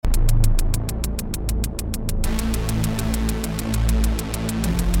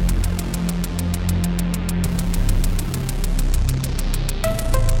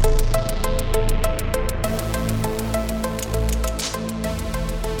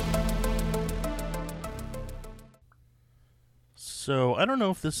So I don't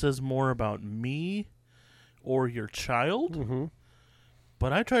know if this says more about me or your child, Mm-hmm.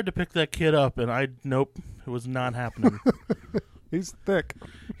 but I tried to pick that kid up, and nope, it was not happening. He's thick.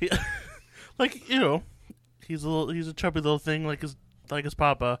 He, like, he's a chubby little thing like his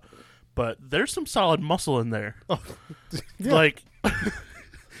papa, but there's some solid muscle in there. Oh, yeah. Like,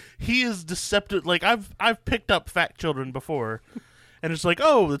 he is deceptive. Like, I've picked up fat children before, and it's like,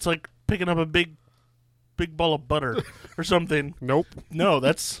 oh, it's like picking up a big ball of butter or something. Nope. No,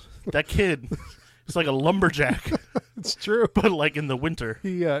 that's that kid. It's like a lumberjack, It's true. but like in the winter.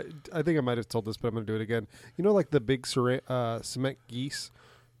 He, I think I might have told this, but I'm going to do it again. You know, like the big cement geese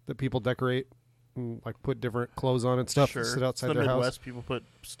that people decorate and like put different clothes on and stuff Sure. and sit outside It's the their Midwest. house. People put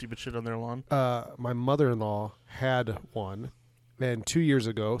stupid shit on their lawn. My mother-in-law had one, and 2 years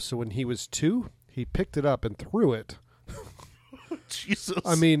ago, so when he was 2, he picked it up and threw it. Jesus.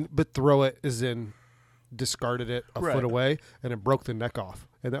 I mean, but throw it as in discarded it a Right. foot away, and it broke the neck off.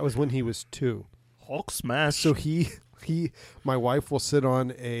 And that was when he was 2. Hulk smash. So my wife will sit on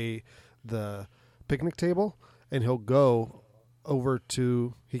the picnic table, and he'll go over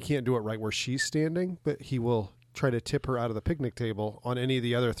to, he can't do it right where she's standing, but he will try to tip her out of the picnic table on any of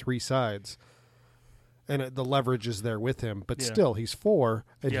the other 3 sides. And the leverage is there with him, but Yeah. still, he's 4,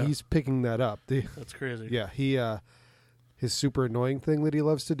 and Yeah. he's picking that up. That's crazy. Yeah, his super annoying thing that he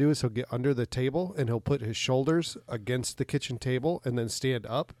loves to do is he'll get under the table and he'll put his shoulders against the kitchen table and then stand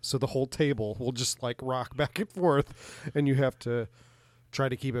up. So the whole table will just like rock back and forth, and you have to try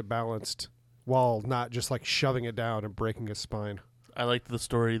to keep it balanced while not just like shoving it down and breaking his spine. I liked the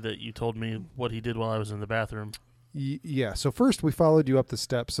story that you told me what he did while I was in the bathroom. Yeah. So first we followed you up the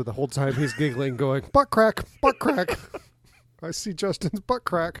steps. So the whole time he's giggling, going, butt crack, butt crack. I see Justin's butt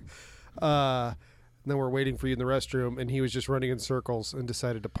crack. And then we're waiting for you in the restroom, and he was just running in circles and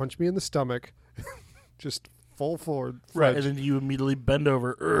decided to punch me in the stomach, just full forward. Right. French, And then you immediately bend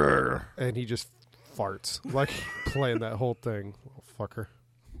over. Urgh. and he just farts, like playing that whole thing. Little fucker.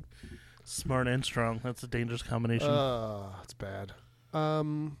 Smart and strong. That's a dangerous combination. It's bad.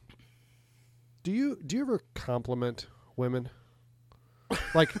 Do you ever compliment women?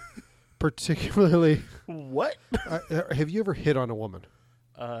 Like, particularly, What? have you ever hit on a woman?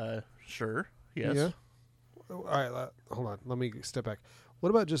 Sure. Yes. Yeah. All right, hold on. Let me step back. What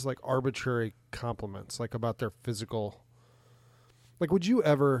about just like arbitrary compliments, like about their physical? Like, would you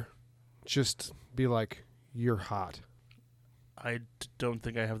ever just be like, "You're hot"? Don't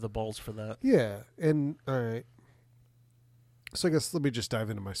think I have the balls for that. Yeah. And all right. So I guess let me just dive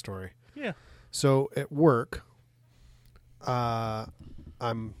into my story. Yeah. So at work,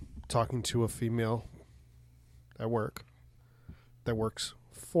 I'm talking to a female at work that works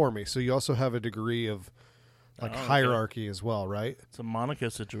for me. So you also have a degree of like okay. hierarchy as well, right? It's a Monica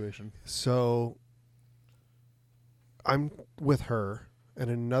situation. So I'm with her, and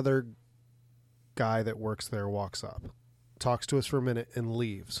another guy that works there walks up, talks to us for a minute, and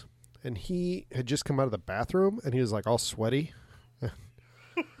leaves. And he had just come out of the bathroom, and he was like all sweaty.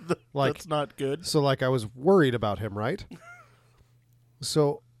 Like, That's not good. so like I was worried about him, right?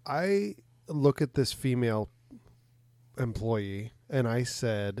 So I look at this female employee, and I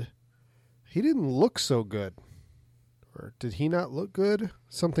said, he didn't look so good. Or did he not look good?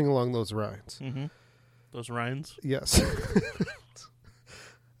 Something along those lines. Mm-hmm. Those Ryans. Yes.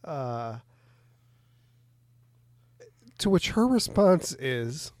 To which her response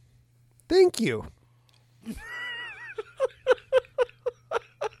is, thank you.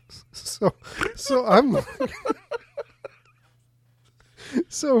 So I'm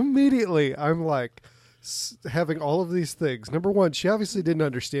so immediately I'm like having all of these things. Number one, she obviously didn't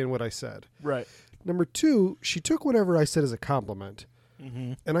understand what I said. Right. Number two, she took whatever I said as a compliment,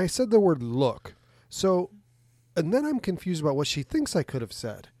 Mm-hmm. and I said the word look. So, and then I'm confused about what she thinks I could have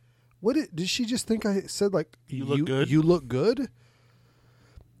said. Did she just think I said like You look good? You look good,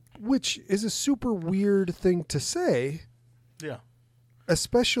 which is a super weird thing to say, Yeah.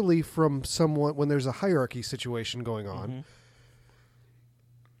 especially from someone when there's a hierarchy situation going on. Mm-hmm.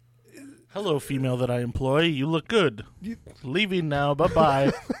 Hello, female that I employ. You look good. You- Leaving now.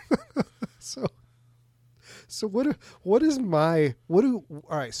 Bye-bye. So what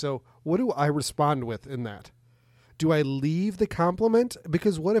do I respond with in that? Do I leave the compliment?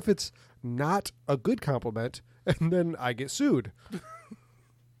 Because what if it's not a good compliment and then I get sued?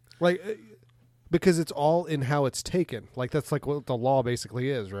 Like, because it's all in how it's taken. Like, that's like what the law basically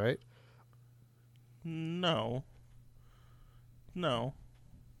is, right? No.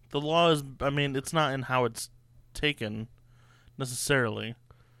 The law is, it's not in how it's taken necessarily.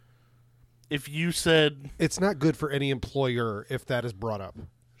 If you said, It's not good for any employer if that is brought up.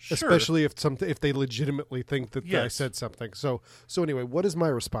 Sure. especially if they legitimately think that I Yes. said something. So anyway, what is my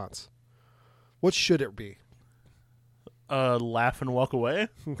response? What should it be? Laugh and walk away.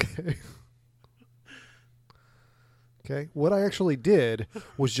 Okay. Okay. What I actually did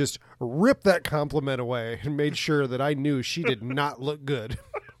was just rip that compliment away and made sure that I knew she did not look good.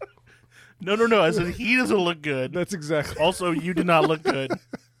 No. I said he doesn't look good. That's exactly. Also, you did not look good.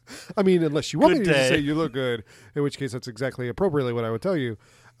 I mean, unless you want me Good to day. say you look good, in which case that's exactly appropriately what I would tell you.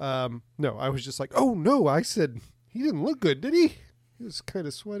 No, I was just like, oh no, I said he didn't look good, did he? He was kind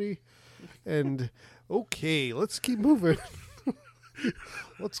of sweaty. And okay, let's keep moving.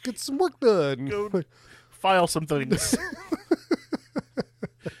 Let's get some work done. Go file some things.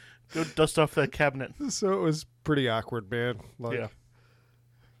 Go dust off that cabinet. So it was pretty awkward, man. Like, Yeah.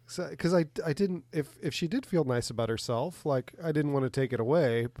 Because I didn't, if she did feel nice about herself, like I didn't want to take it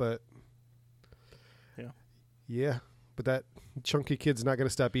away, but yeah, but that chunky kid's not going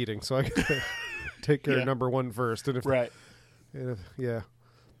to stop eating, so I got to take care of number one first. And Right. yeah,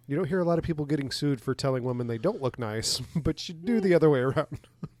 you don't hear a lot of people getting sued for telling women they don't look nice, but you do the other way around.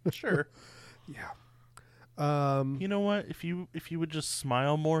 Sure. Yeah. You know what? If you would just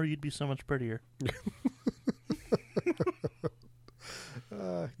smile more, you'd be so much prettier.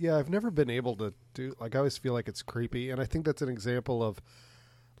 Yeah, I've never been able to do, like, I always feel like it's creepy, and I think that's an example of,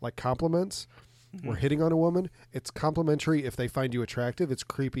 like, compliments. We're hitting on a woman. It's complimentary if they find you attractive. It's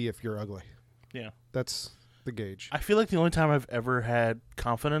creepy if you're ugly. Yeah. That's the gauge. I feel like the only time I've ever had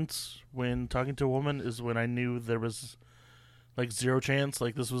confidence when talking to a woman is when I knew there was like zero chance.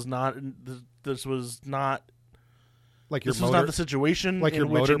 Like this was not Like your this was not the situation. like in your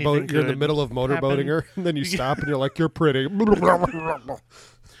which motorboat. anything You're in the could middle of motorboating happen. her, and then you stop and you're like, "You're pretty."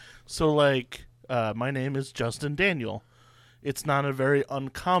 So like, my name is Justin Daniel. It's not a very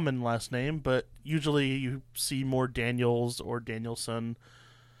uncommon last name, but usually you see more Daniels or Danielson,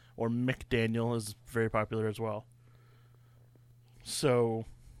 or McDaniel is very popular as well. So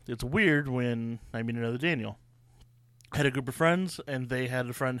it's weird when I meet another Daniel. I had a group of friends, and they had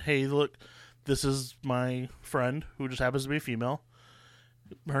a friend, hey, look, this is my friend who just happens to be a female.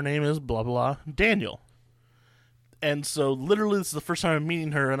 Her name is blah, blah, Daniel. And so literally this is the first time I'm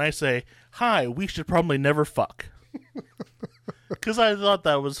meeting her, and I say, hi, we should probably never fuck. Because I thought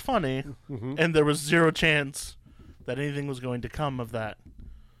that was funny, and there was zero chance that anything was going to come of that.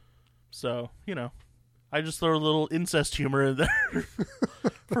 So, you know, I just throw a little incest humor in there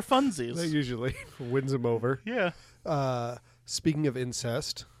for funsies. That usually wins them over. Yeah. Speaking of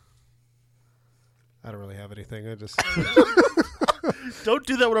incest, I don't really have anything. I just Don't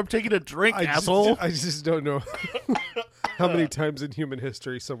do that when I'm taking a drink, asshole. I just don't know how many times in human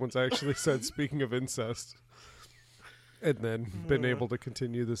history someone's actually said "speaking of incest," and then been able to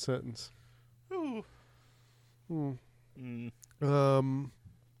continue the sentence. Ooh.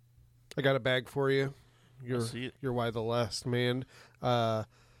 I got a bag for you. I see it. You're Why the Last Man. So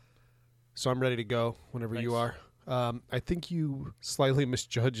I'm ready to go whenever you Nice. are. I think you slightly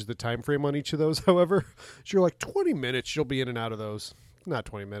misjudged the time frame on each of those. However, so you're like 20 minutes. You'll be in and out of those. Not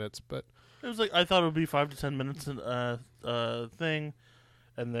 20 minutes, but It was like I thought it would be 5 to 10 minutes thing,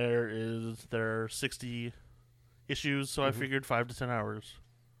 and there are 60 issues, so I figured 5 to 10 hours.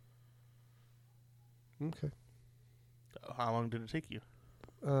 okay. How long did it take you?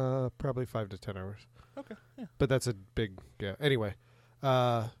 Probably 5 to 10 hours. Okay, yeah. But that's a big yeah. Anyway,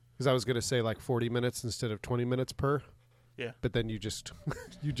 because I was gonna say like 40 minutes instead of 20 minutes per. Yeah. But then you just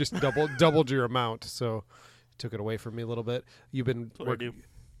doubled your amount, so you took it away from me a little bit. You've been That's what I do.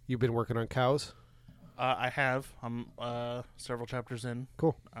 You've been working on cows. I have. I'm several chapters in.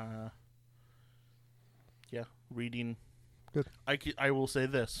 Cool. Yeah, reading. Good. I will say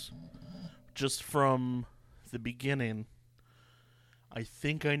this, just from the beginning, I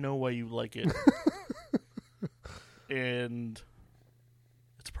think I know why you like it, and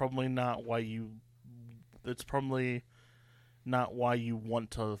it's probably not why you. It's probably not why you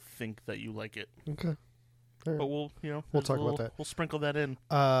want to think that you like it. Okay. All right. But we'll We'll there's a talk about little- that. We'll sprinkle that in.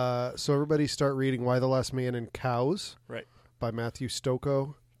 So everybody start reading Why the Last Man and Cows Right. by Matthew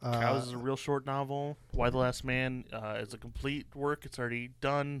Stokoe. Cows is a real short novel. Why the Last Man is a complete work. It's already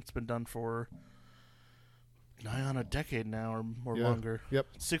done. It's been done for nigh on a decade now or Yeah. longer. Yep.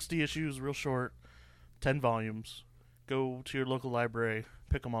 60 issues, real short, 10 volumes. Go to your local library,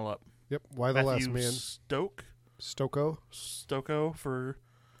 pick them all up. Yep. Why the Matthew Last Man. Stokoe for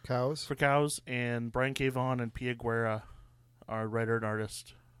Cows. Cows, and Brian K. Vaughan and Pia Guerra are writer and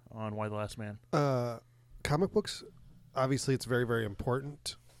artist on Why the Last Man. Comic books, obviously, it's very, very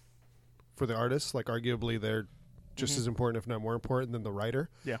important for the artists. Like, arguably, they're just as important, if not more important, than the writer.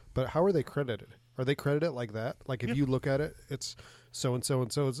 Yeah. But how are they credited? Are they credited like that? Like, if Yeah. you look at it, it's so and so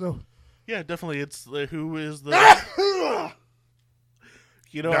and so and so. Yeah, definitely. It's who is the.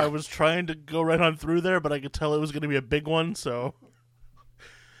 You know, I was trying to go right on through there, but I could tell it was going to be a big one, so.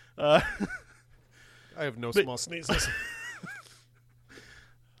 I have no small sneezes.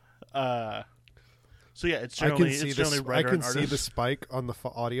 So yeah, it's generally I can writer see and the artist. spike on the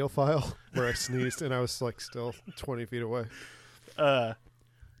audio file where I sneezed, and I was like still 20 feet away.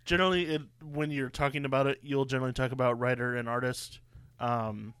 Generally, when you're talking about it, you'll generally talk about writer and artist.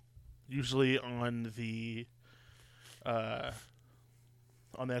 Usually on the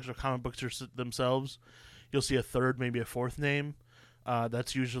actual comic books themselves, you'll see a third, maybe a fourth name.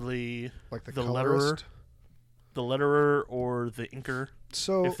 That's usually Like the letterer, colorist? or the inker,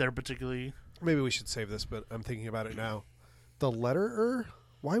 So if they're particularly. maybe we should save this, but I'm thinking about it now. The letterer,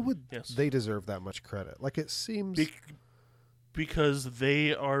 why would Yes. they deserve that much credit? Like, it seems... Because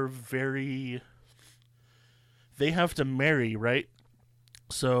they are very. They have to marry, right?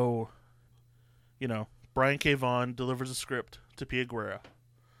 So, Brian K. Vaughan delivers a script to Pia Guerra.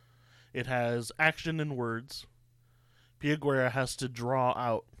 It has action and words. Pia Guerra has to draw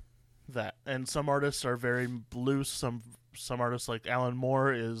out that. And some artists are very loose. Some artists, like Alan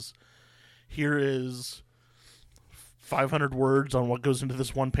Moore, here is 500 words on what goes into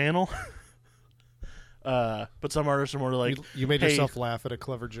this one panel. But some artists are more like, You made hey, yourself laugh at a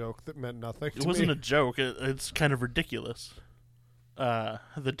clever joke that meant nothing. it wasn't a joke. It's kind of ridiculous.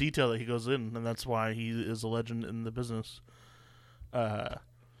 The detail that he goes in, and that's why he is a legend in the business.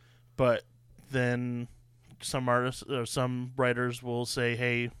 But then some artists or some writers will say,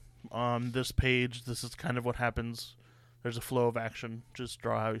 hey, on this page, this is kind of what happens. There's a flow of action. Just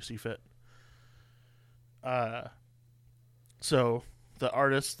draw how you see fit. So the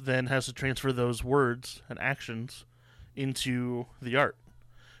artist then has to transfer those words and actions into the art.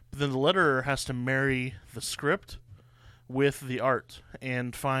 But then the letterer has to marry the script with the art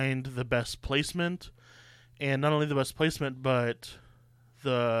and find the best placement, and not only the best placement, but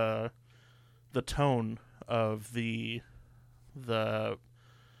the tone of the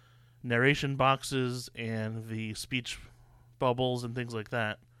narration boxes and the speech bubbles and things like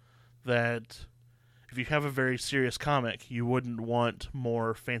that. That if you have a very serious comic, you wouldn't want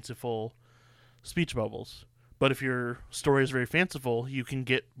more fanciful speech bubbles. But if your story is very fanciful, you can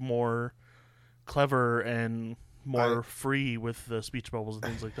get more clever and more free with the speech bubbles and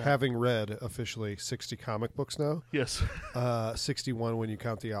things like that. Having read officially 60 comic books now, Yes. 61 when you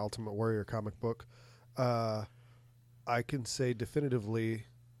count the Ultimate Warrior comic book, I can say definitively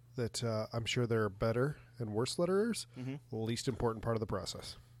that I'm sure there are better and worse letterers. Mm-hmm. The least important part of the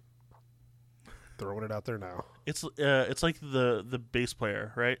process. Throwing it out there now. It's like the bass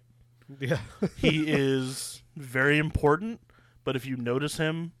player, right? Yeah. He is very important, but if you notice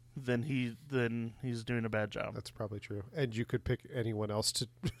him, then he's doing a bad job. That's probably true. And you could pick anyone else to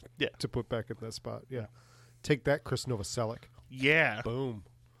Yeah. to put back in that spot. Yeah. Take that, Chris Novoselic. Yeah. Boom.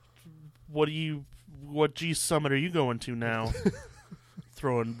 What G Summit are you going to now?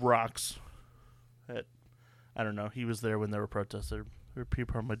 Throwing rocks at, I don't know. He was there when there were protests. He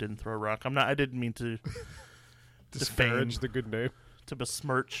probably didn't throw a rock. I didn't mean to Disparage defame, the good name. to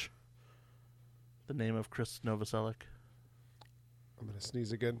besmirch the name of Chris Novoselic. I'm going to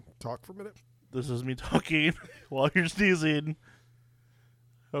sneeze again. Talk for a minute. This is me talking while you're sneezing.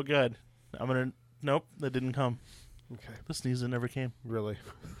 Oh, God. Nope, that didn't come. Okay. The sneezing never came. Really.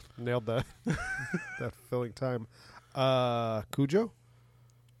 Nailed that. That filling time. Cujo?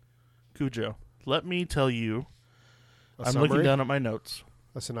 Cujo. Let me tell you, A I'm summary? looking down at my notes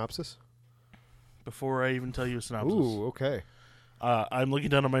A synopsis? before I even tell you a synopsis. Ooh, okay. I'm looking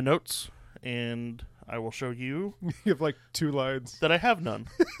down at my notes, and I will show you You have like 2 lines. that I have none.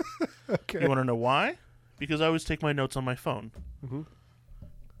 Okay. You want to know why? Because I always take my notes on my phone. Mm-hmm.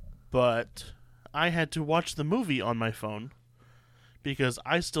 But I had to watch the movie on my phone because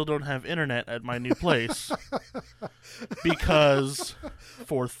I still don't have internet at my new place. Because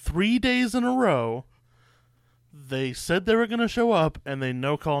for 3 days in a row, they said they were going to show up, and they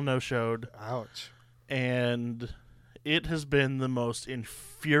no-call, no-showed. Ouch. And it has been the most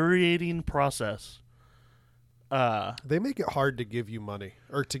infuriating process. They make it hard to give you money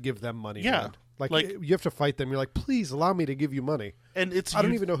or to give them money. Yeah. man. Like Like- you have to fight them. You're like, please allow me to give you money. And it's I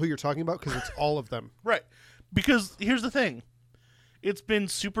don't even know who you're talking about because it's all of them. Right. Because here's the thing. It's been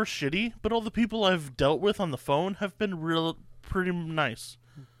super shitty, but all the people I've dealt with on the phone have been pretty nice.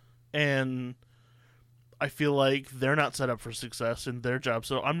 And I feel like they're not set up for success in their job.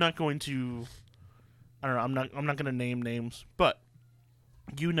 So I'm not going to I'm not going to name names, but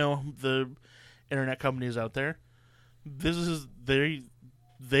you know the internet companies out there.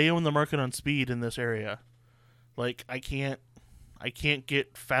 They own the market on speed in this area. Like I I can't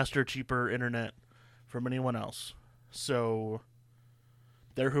get faster, cheaper internet from anyone else. So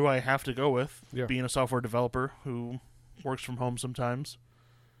they're who I have to go with, Yeah. being a software developer who works from home sometimes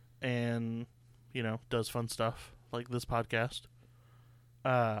and, does fun stuff like this podcast.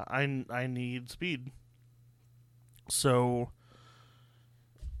 I need speed. So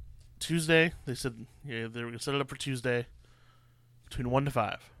Tuesday, they said they were going to set it up for Tuesday between 1 to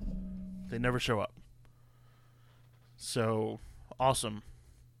 5. They never show up. So, awesome.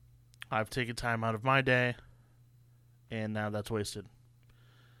 I've taken time out of my day, and now that's wasted.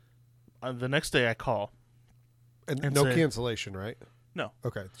 The next day I call. And no cancellation, right? No.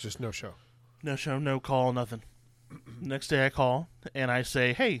 Okay, it's just no show. No show, no call, nothing. Next day I call, and I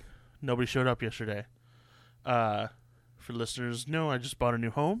say, hey, nobody showed up yesterday. For listeners, no, I just bought a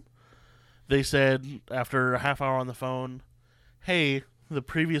new home. They said, after a half hour on the phone, hey, the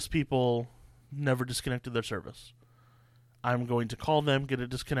previous people never disconnected their service. I'm going to call them, get it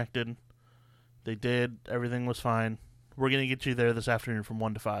disconnected. They did. Everything was fine. We're going to get you there this afternoon from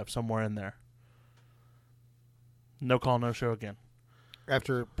 1 to 5, somewhere in there. No call, no show again.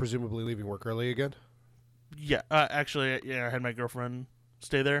 After presumably leaving work early again? Yeah, actually, I had my girlfriend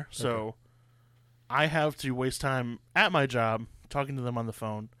stay there, so Okay. I have to waste time at my job talking to them on the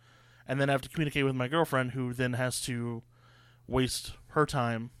phone, and then I have to communicate with my girlfriend, who then has to waste her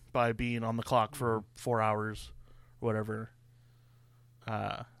time by being on the clock for 4 hours, whatever,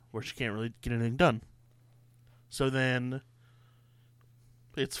 where she can't really get anything done. So then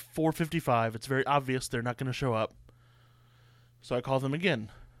it's 4:55. It's very obvious they're not going to show up. So I call them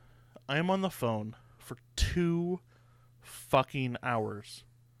again. I am on the phone for 2 fucking hours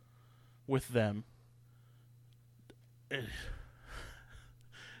with them.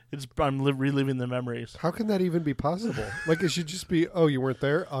 I'm reliving the memories. How can that even be possible? Like, it should just be, oh, you weren't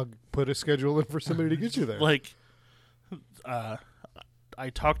there? I'll put a schedule in for somebody to get you there. Like, I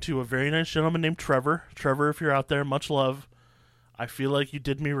talked to a very nice gentleman named Trevor. Trevor, if you're out there, much love. I feel like you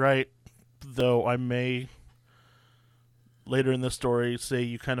did me right, though I may later in this story say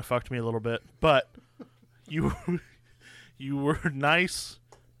you kind of fucked me a little bit. But you were nice,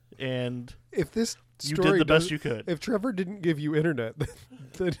 and if this you story did the best does- you could. If Trevor didn't give you internet,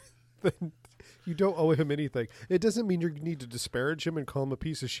 then you don't owe him anything. It doesn't mean you need to disparage him and call him a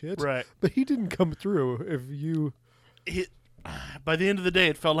piece of shit. Right. But he didn't come through if you... By the end of the day,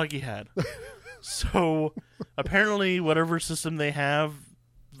 it felt like he had. So apparently, whatever system they have,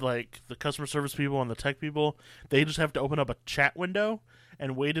 like the customer service people and the tech people, they just have to open up a chat window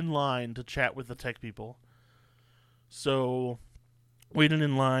and wait in line to chat with the tech people. So waiting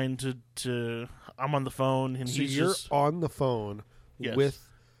in line to I'm on the phone, and So he's you're just on the phone Yes. with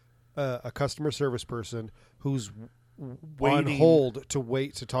a customer service person who's on Waiting. hold to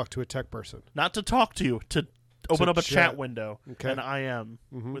wait to talk to a tech person. not to talk to you, to open up a chat. chat window, Okay. and I am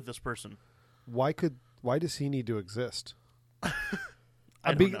Mhm. with this person. Why does he need to exist? I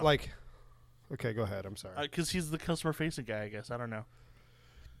I'd don't be know. like, okay, go ahead. I'm sorry. Because he's the customer-facing guy, I guess. I don't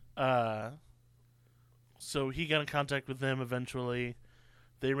know. So he got in contact with them eventually.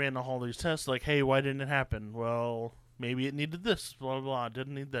 They ran all these tests, like, hey, why didn't it happen? Well, maybe it needed this, blah, blah, blah.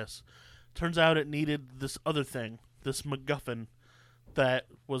 Didn't need this. Turns out it needed this other thing, this MacGuffin that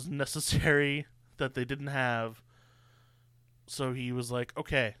was necessary that they didn't have. So he was like,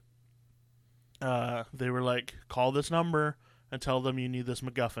 okay. They were like, call this number and tell them you need this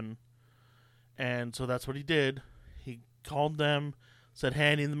MacGuffin. And so that's what he did. He called them, said,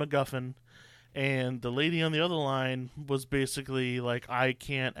 hey, I need the MacGuffin. And the lady on the other line was basically like, I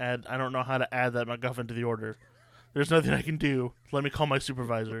don't know how to add that MacGuffin to the order. There's nothing I can do. Let me call my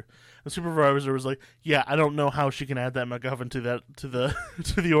supervisor. The supervisor was like, yeah, I don't know how she can add that MacGuffin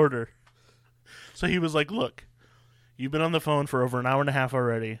to the order. So he was like, look, you've been on the phone for over an hour and a half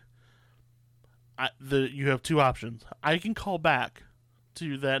already. You have 2 options. I can call back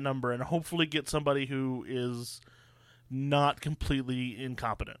to that number and hopefully get somebody who is not completely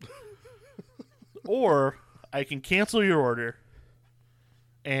incompetent. Or I can cancel your order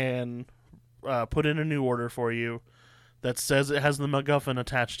and put in a new order for you that says it has the MacGuffin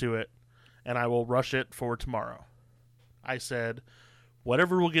attached to it, and I will rush it for tomorrow. I said,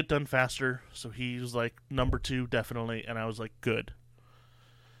 whatever will get done faster. So he was like, number 2, definitely. And I was like, good.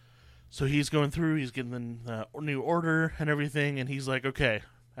 So he's going through, he's getting the new order and everything, and he's like, okay,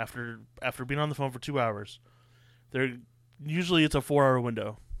 after being on the phone for 2 hours, usually it's a 4-hour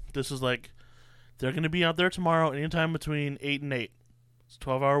window. This is like, they're going to be out there tomorrow anytime between 8 and 8. It's a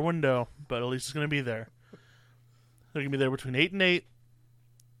 12-hour window, but at least it's going to be there. They're going to be there between 8 and 8,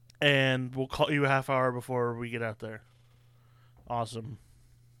 and we'll call you a half hour before we get out there. Awesome.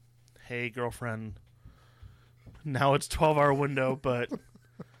 Hey, girlfriend. Now it's 12-hour window, but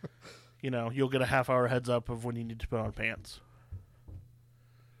you'll get a half-hour heads up of when you need to put on pants.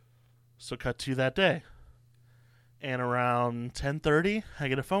 So cut to that day. And around 10:30, I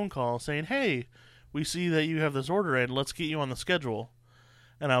get a phone call saying, "Hey, we see that you have this order in. Let's get you on the schedule."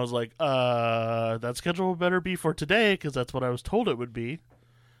 And I was like, that schedule better be for today, because that's what I was told it would be.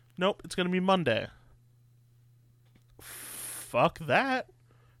 Nope, it's going to be Monday. Fuck that.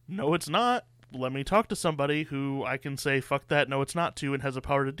 No, it's not. Let me talk to somebody who I can say, fuck that, no, it's not to, and has the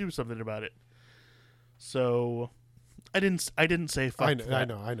power to do something about it. So, I didn't say fuck that. I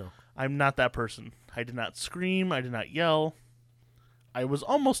know. I'm not that person. I did not scream. I did not yell. I was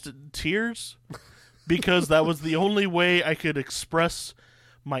almost in tears because that was the only way I could express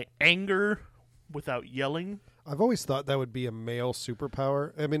my anger without yelling. I've always thought that would be a male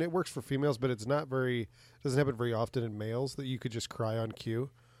superpower. I mean, it works for females, but it's not doesn't happen very often in males that you could just cry on cue.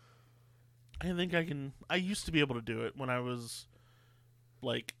 I think I can. I used to be able to do it when I was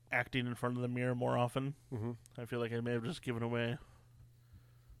like acting in front of the mirror more often. Mm-hmm. I feel like I may have just given away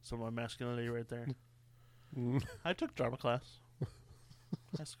some of my masculinity right there. I took drama class.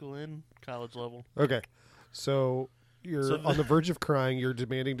 High school and college level. Okay. So you're on the verge of crying. You're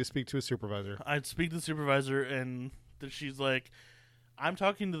demanding to speak to a supervisor. I'd speak to the supervisor, and she's like, I'm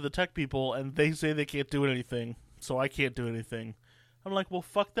talking to the tech people, and they say they can't do anything, so I can't do anything. I'm like, well,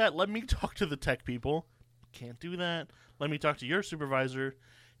 fuck that. Let me talk to the tech people. Can't do that. Let me talk to your supervisor.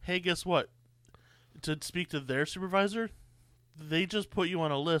 Hey, guess what? To speak to their supervisor, they just put you on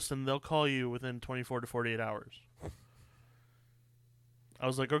a list, and they'll call you within 24 to 48 hours. I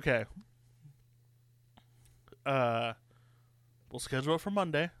was like, okay. We'll schedule it for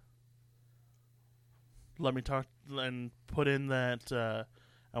Monday. Let me talk and put in that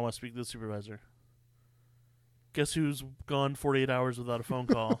I want to speak to the supervisor. Guess who's gone 48 hours without a phone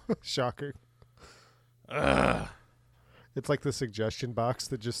call? Shocker. Ugh. It's like the suggestion box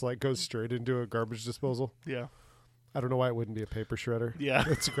that just like goes straight into a garbage disposal. Yeah. I don't know why it wouldn't be a paper shredder. Yeah.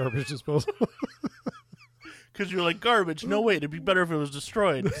 It's a garbage disposal. Because you're like, garbage. No, wait. It'd be better if it was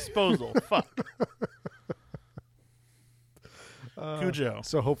destroyed. Disposal. Fuck. Cujo.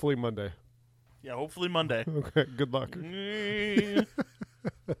 So hopefully Monday. Yeah, hopefully Monday. Okay, good luck.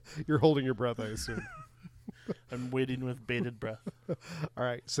 You're holding your breath, I assume. I'm waiting with bated breath. All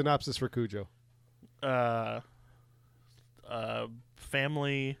right, synopsis for Cujo.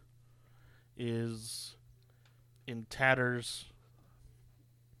 Family is in tatters,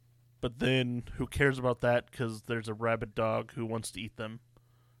 but then who cares about that, because there's a rabid dog who wants to eat them,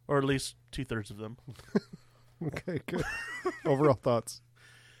 or at least 2/3 of them. Okay, good. Overall thoughts.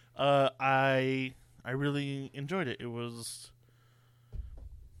 I really enjoyed it. I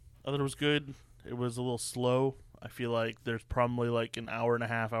thought it was good. It was a little slow. I feel like there's probably like an hour and a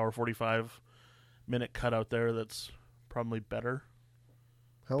half, hour 45-minute cut out there that's probably better.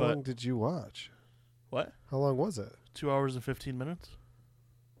 How long did you watch? What? How long was it? 2 hours and 15 minutes.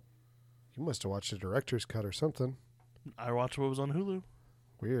 You must have watched a director's cut or something. I watched what was on Hulu.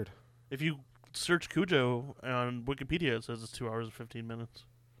 Weird. If you search Cujo on Wikipedia, it says it's 2 hours and 15 minutes.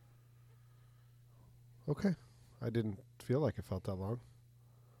 Okay. I didn't feel like it felt that long.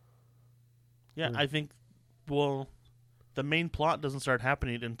 Yeah, I think, well, the main plot doesn't start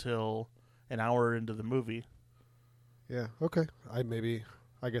happening until an hour into the movie. Yeah, okay.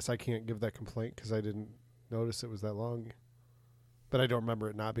 I guess I can't give that complaint because I didn't notice it was that long. But I don't remember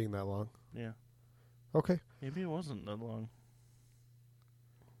it not being that long. Yeah. Okay. Maybe it wasn't that long.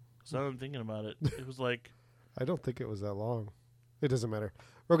 So I'm thinking about it. It was like... I don't think it was that long. It doesn't matter.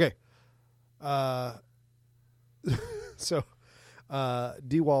 Okay. So,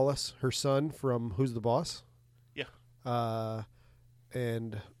 Dee Wallace, her son from Who's the Boss? Yeah.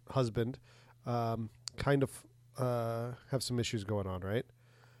 And husband, kind of have some issues going on, right?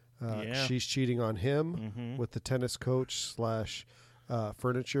 Yeah. She's cheating on him with the tennis coach /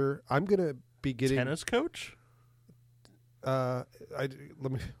 furniture. I'm gonna be getting tennis coach. Let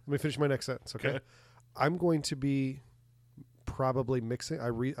me finish my next sentence. Okay. I'm going to be probably mixing.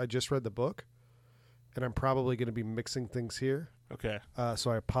 I just read the book, and I'm probably going to be mixing things here. Okay.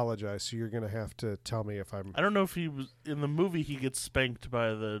 So I apologize. So you're going to have to tell me if I'm. I don't know if he was in the movie. He gets spanked by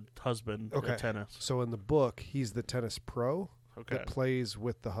the husband at tennis. So in the book, he's the tennis pro that Okay. plays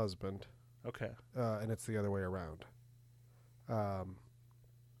with the husband, Okay. and it's the other way around.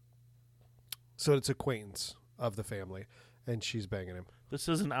 So it's acquaintance of the family, and she's banging him. This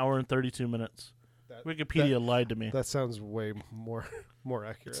is an hour and 32 minutes. Wikipedia lied to me. That sounds way more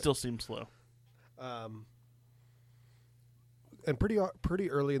accurate. It still seems slow. And pretty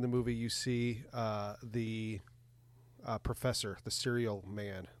early in the movie, you see the professor, the serial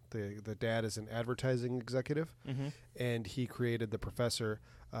man, The dad is an advertising executive, Mm-hmm. and he created the professor,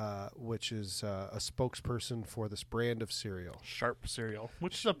 which is a spokesperson for this brand of cereal. Sharp cereal,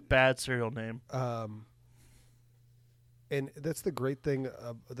 which is a bad cereal name. And that's the great thing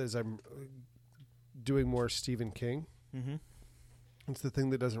as I'm doing more Stephen King. Mm-hmm. It's the thing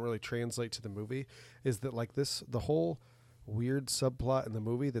that doesn't really translate to the movie is that like the whole weird subplot in the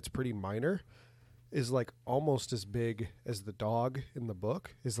movie that's pretty minor is like almost as big as the dog in the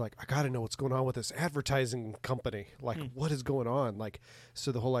book is like, I got to know what's going on with this advertising company. Like what is going on? Like,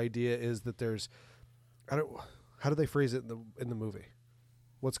 so the whole idea is that there's, how do they phrase it in the movie?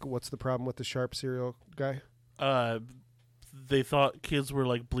 What's the problem with the Sharp cereal guy? They thought kids were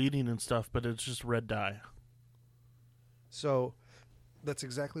like bleeding and stuff, but it's just red dye. So that's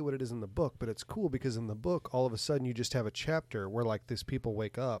exactly what it is in the book, but it's cool because in the book, all of a sudden you just have a chapter where like these people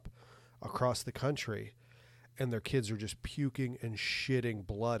wake up across the country and their kids are just puking and shitting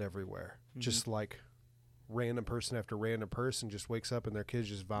blood everywhere. Mm-hmm. Just like random person after random person just wakes up and their kids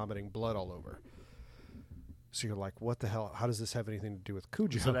just vomiting blood all over. So you're like, what the hell? How does this have anything to do with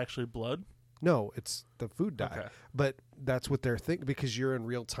Cujo? Is it actually blood? No, it's the food dye. Okay. But that's what they're thinking because you're in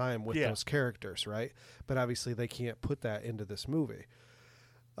real time with those characters, right? But obviously they can't put that into this movie.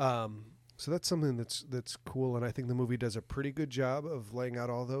 So that's something that's cool, and I think the movie does a pretty good job of laying out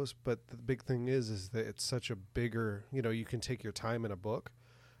all those. But the big thing is that it's such a bigger, you can take your time in a book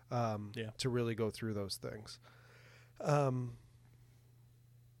to really go through those things.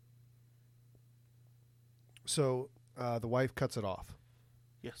 So the wife cuts it off.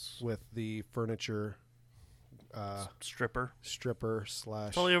 Yes. With the furniture stripper /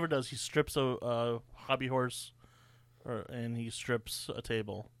 That's all he ever does. He strips a hobby horse, and he strips a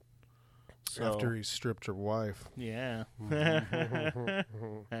table. So, after he stripped her wife. Yeah.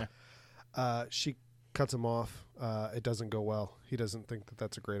 She cuts him off. It doesn't go well. He doesn't think that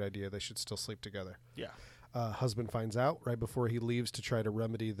that's a great idea. They should still sleep together. Yeah. Husband finds out right before he leaves to try to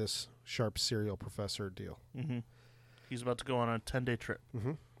remedy this Sharp cereal professor deal. Mm-hmm. He's about to go on a 10-day trip.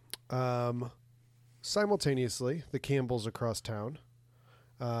 Mm-hmm. Simultaneously, the Campbells across town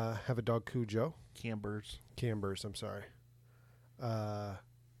have a dog, Cujo. Cambers, I'm sorry.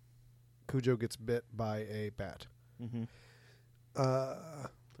 Cujo gets bit by a bat. Mm-hmm. The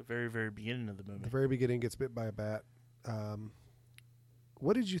very, very beginning of the movie. The very beginning gets bit by a bat.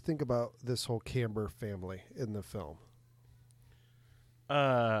 What did you think about this whole Camber family in the film?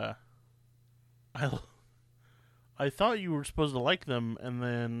 I thought you were supposed to like them, and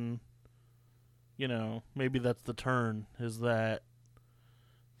then, maybe that's the turn, is that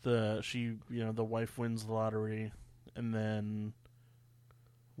the wife wins the lottery, and then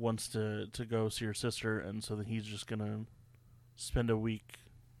wants to go see her sister, and so then he's just going to spend a week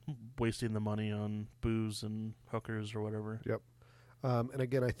wasting the money on booze and hookers or whatever. Yep. And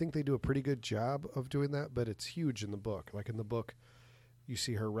again, I think they do a pretty good job of doing that, but it's huge in the book. Like in the book, you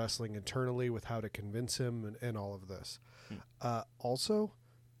see her wrestling internally with how to convince him and all of this. Also,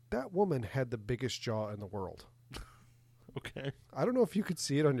 that woman had the biggest jaw in the world. Okay. I don't know if you could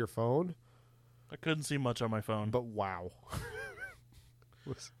see it on your phone. I couldn't see much on my phone. But wow.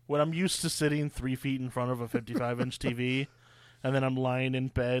 When I'm used to sitting 3 feet in front of a 55-inch TV, and then I'm lying in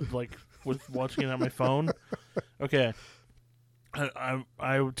bed like with watching it on my phone. Okay.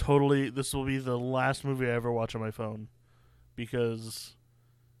 I totally, this will be the last movie I ever watch on my phone. Because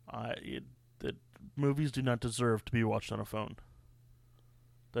movies do not deserve to be watched on a phone.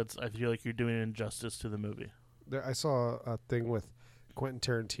 I feel like you're doing injustice to the movie. I saw a thing with Quentin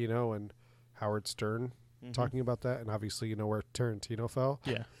Tarantino and Howard Stern talking about that, and obviously you know where Tarantino fell.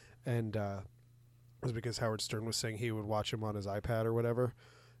 Yeah. And it was because Howard Stern was saying he would watch him on his iPad or whatever,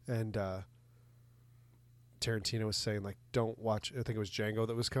 and Tarantino was saying, like, don't watch, I think it was Django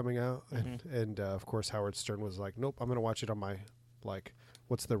that was coming out, and of course Howard Stern was like, nope, I'm going to watch it on my, like,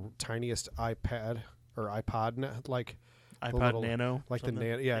 what's the tiniest iPad or iPod, like, iPod Nano? Like something? The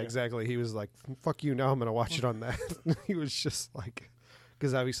Nano, yeah, exactly. He was like, fuck you, now I'm going to watch it on that. He was just like,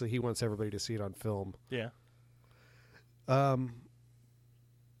 because obviously he wants everybody to see it on film. Yeah.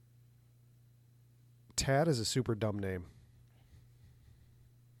 Tad is a super dumb name.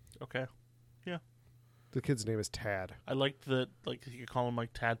 Okay. Yeah. The kid's name is Tad. I liked that, like, you could call him,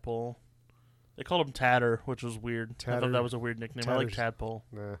 like, Tadpole. They called him Tatter, which was weird. I thought that was a weird nickname. I like Tadpole.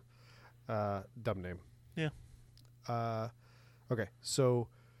 Nah. Dumb name. Yeah. Okay, so...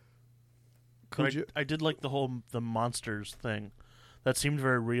 I did like the monsters thing. That seemed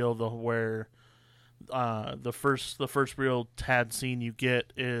very real, where the first real Tad scene you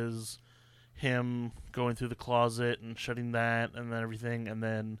get is him going through the closet and shutting that and then everything, and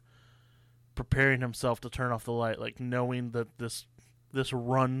then preparing himself to turn off the light, like knowing that this this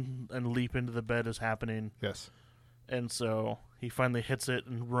run and leap into the bed is happening. Yes. And so he finally hits it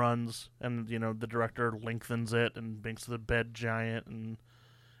and runs, and the director lengthens it and makes the bed giant and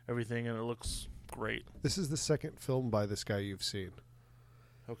everything, and it looks great. This is the second film by this guy you've seen.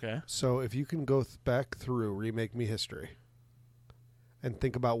 Okay. So if you can go back through Remake Me History and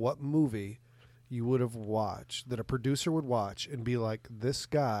think about what movie you would have watched that a producer would watch and be like, this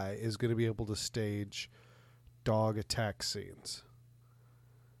guy is going to be able to stage dog attack scenes.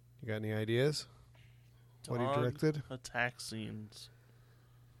 You got any ideas? What he directed? Attack scenes.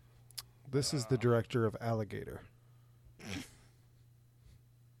 This is the director of Alligator.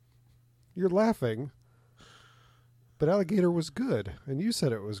 You're laughing, but Alligator was good, and you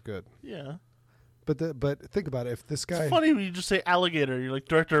said it was good. Yeah. But think about it. If this guy, It's funny when you just say Alligator. You're like,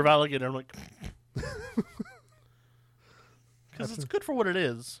 director of Alligator. I'm like, because it's good for what it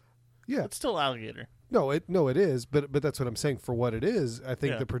is. yeah, It's still Alligator. no, it is. But that's what I'm saying. For what it is, I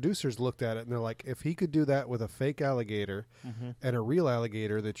think Yeah. the producers looked at it and they're like, if he could do that with a fake alligator Mm-hmm. and a real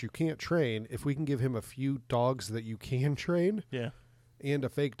alligator that you can't train, if we can give him a few dogs that you can train Yeah. and a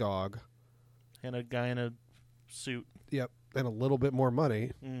fake dog, And a guy in a suit. yep, and a little bit more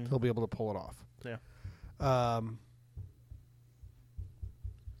money, Mm. he'll be able to pull it off. Yeah.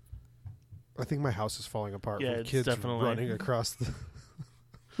 I think my house is falling apart Yeah, from it's kids definitely- running across the.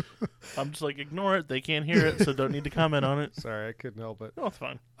 I'm just like, ignore it. They can't hear it, so don't need to comment on it. Sorry, I couldn't help it. No, it's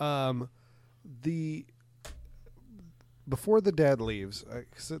fine. The before the dad leaves,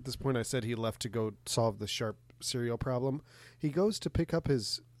 'cause at this point I said he left to go solve the sharp cereal problem. He goes to pick up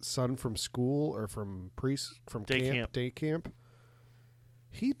his son from school or from day camp.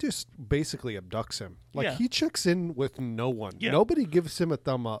 He just basically abducts him. Like Yeah. he checks in with no one. Yeah. Nobody gives him a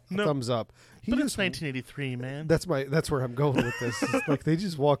Nope. thumbs up. He But just it's 1983, man. That's where I'm going with this. It's like they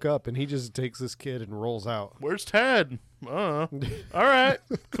just walk up and he just takes this kid and rolls out. Where's Ted? All right,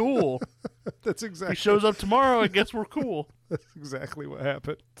 cool. That's He exactly shows up tomorrow. I guess we're cool. that's exactly what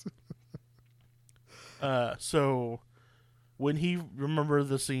happened. So when he remember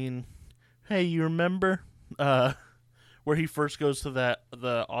the scene, hey, you remember where he first goes to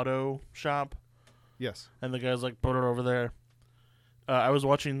the auto shop Yes. and the guy's like, put it over there. I was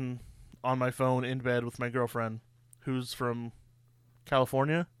watching on my phone in bed with my girlfriend, who's from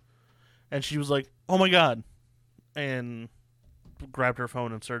California, and she was like, "Oh my god," and grabbed her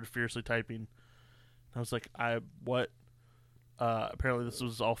phone and started fiercely typing. I was like, what?" Apparently, this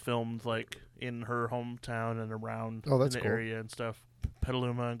was all filmed like in her hometown and around Oh, that's in the cool. area and stuff.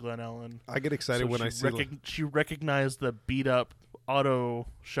 Petaluma and Glen Ellen. I get excited So when she I see she recognized the beat up auto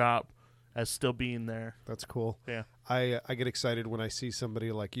shop as still being there. that's cool. Yeah. I get excited when I see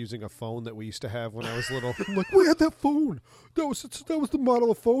somebody like using a phone that we used to have when I was little. I'm like, we had that phone. That was the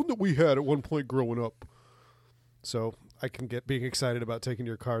model of phone that we had at one point growing up. So I can get being excited about taking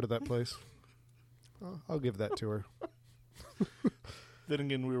your car to that place. I'll give that to her. Then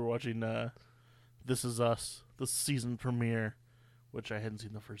again, we were watching This Is Us, the season premiere, which I hadn't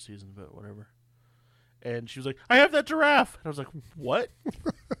seen the first season, but whatever. And she was like, I have that giraffe. And I was like, what?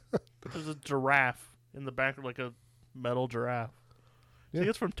 There's a giraffe in the back, like a metal giraffe. She's like, Yeah.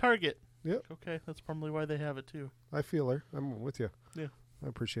 it's from Target. Yep. Okay, that's probably why they have it too. I feel her. I'm with you. Yeah. I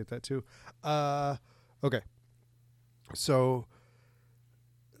appreciate that too. Okay. So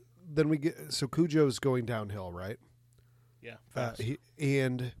then Cujo's going downhill, right? Yeah, fast.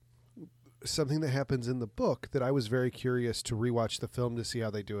 And something that happens in the book that I was very curious to rewatch the film to see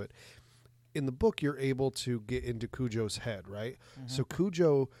how they do it. In the book, you're able to get into Cujo's head, right? Mm-hmm. So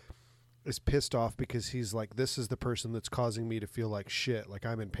Cujo is pissed off because he's like, this is the person that's causing me to feel like shit. Like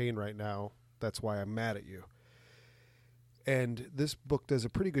I'm in pain right now. That's why I'm mad at you. And this book does a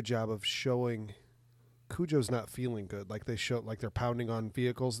pretty good job of showing Cujo's not feeling good. Like they show, like they're pounding on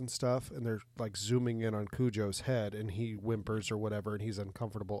vehicles and stuff, and they're like zooming in on Cujo's head, and he whimpers or whatever, and he's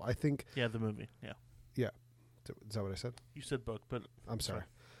uncomfortable. I think, Yeah, the movie. Yeah. is that what I said? You said book, but I'm sorry.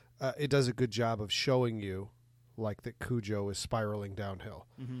 It does a good job of showing you, like that Cujo is spiraling downhill.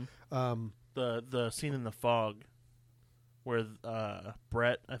 the scene in the fog where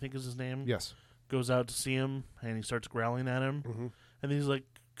Brett, I think is his name, Yes. goes out to see him, and he starts growling at him, Mm-hmm. and he's like,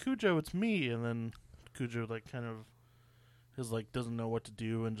 Cujo, it's me, and then Cujo like kind of is like doesn't know what to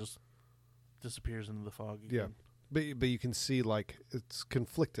do and just disappears into the fog again. But you can see like it's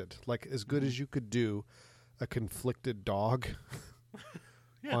conflicted. Like as good as you could do a conflicted dog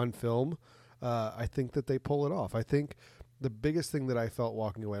Yeah. on film, I think that they pull it off. I think the biggest thing that I felt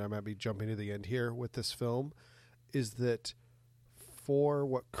walking away, and I might be jumping to the end here with this film, is that for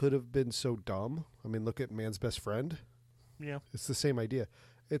what could have been so dumb, I mean, look at Man's Best Friend. Yeah. It's the same idea.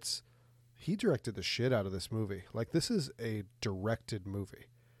 he directed the shit out of this movie. Like, this is a directed movie.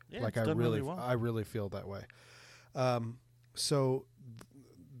 Yeah, Like, it's done really well. I really feel that way. So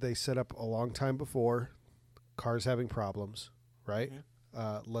they set up a long time before, car's having problems, right?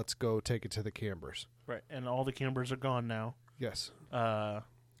 Mm-hmm. Let's go take it to the Cambers. Right, and all the campers are gone now. Yes. Well,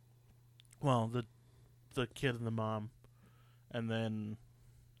 the kid and the mom, and then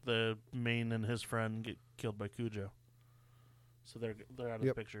the main and his friend get killed by Cujo. So they're out of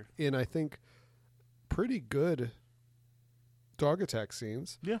the picture. And I think pretty good dog attack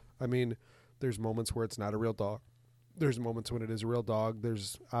scenes. Yeah. I mean, there's moments where it's not a real dog. There's moments when it is a real dog.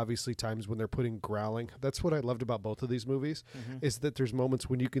 There's obviously times when they're putting growling. That's what I loved about both of these movies, is that there's moments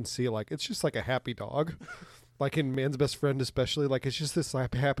when you can see, like, it's just like a happy dog. Like in Man's Best Friend especially, like, it's just this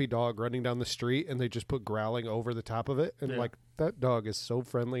happy dog running down the street, and they just put growling over the top of it. And, like, that dog is so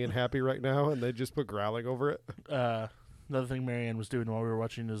friendly and happy right now, and they just put growling over it. Another thing Marianne was doing while we were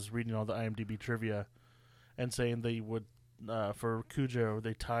watching is reading all the IMDb trivia and saying they would, for Cujo,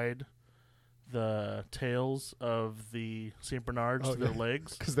 they tied the tails of the St. Bernards to their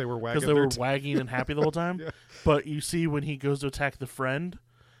legs. Because they were wagging. Because they were wagging and happy the whole time. Yeah. But you see when he goes to attack the friend,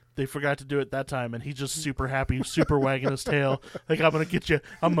 they forgot to do it that time, and he's just super happy, super wagging his tail. Like, I'm going to get you.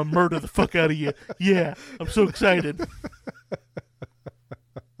 I'm going to murder the fuck out of you. Yeah, I'm so excited.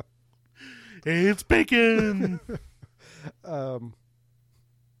 It's bacon!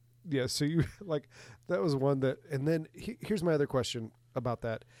 Yeah, so you, like, that was one that, and then here's my other question about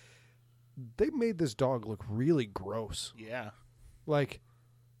that. They made this dog look really gross. Yeah. Like,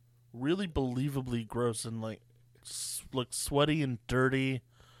 really believably gross and, like, look sweaty and dirty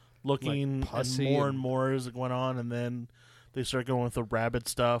looking, like and more as it went on, and then they start going with the rabbit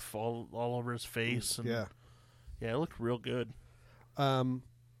stuff all over his face. And yeah, it looked real good.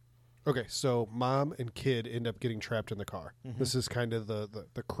 Okay, so mom and kid end up getting trapped in the car. Mm-hmm. This is kind of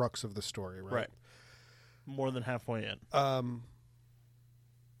the crux of the story, right? Right. More than halfway in.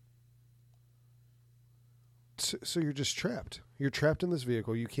 So you're just trapped. You're trapped in this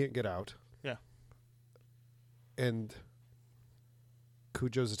vehicle. You can't get out. Yeah. And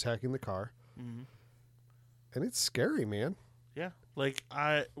Cujo's attacking the car. Mm-hmm. And it's scary, man. Yeah. Like,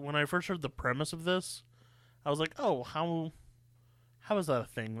 when I first heard the premise of this, I was like, oh, how is that a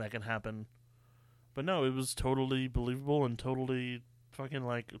thing that can happen? But no, it was totally believable and totally fucking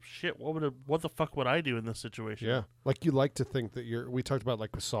like, shit, what the fuck would I do in this situation? Yeah. Like, you like to think that we talked about,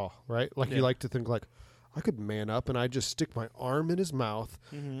 like, with Saw, right? Like, you like to think, like, I could man up and I'd just stick my arm in his mouth,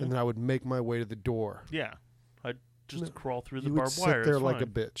 and then I would make my way to the door. Yeah. I'd just crawl through the you barbed would wire. sit there like a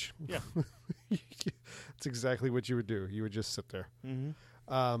bitch. Yeah. That's exactly what you would do. You would just sit there.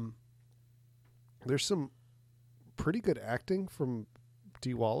 Mm-hmm. There's some pretty good acting from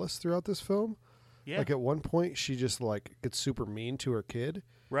Dee Wallace throughout this film. Yeah. Like, at one point, she just, like, gets super mean to her kid.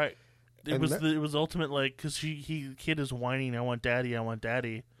 Right. It was ultimate, like, because kid is whining, I want daddy.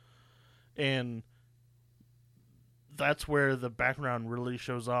 And that's where the background really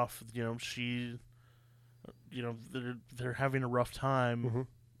shows off. You know, they're having a rough time,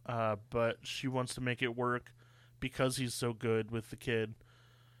 but she wants to make it work because he's so good with the kid.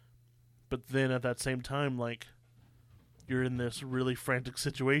 But then at that same time, like, you're in this really frantic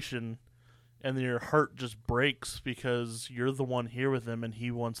situation, and then your heart just breaks because you're the one here with him, and he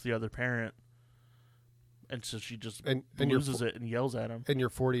wants the other parent. And so she just loses it and yells at him. And you're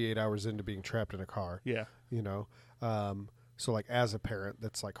 48 hours into being trapped in a car. Yeah. You know? So, like, as a parent,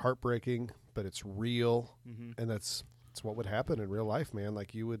 that's, like, heartbreaking, but it's real. Mm-hmm. And that's what would happen in real life, man.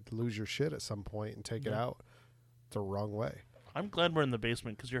 Like, you would lose your shit at some point and take it out the wrong way. I'm glad we're in the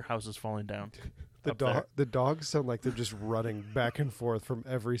basement because your house is falling down. The dogs sound like they're just running back and forth from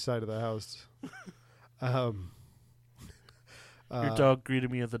every side of the house. Your dog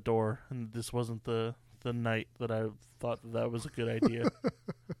greeted me at the door, and this wasn't the night that I thought that was a good idea.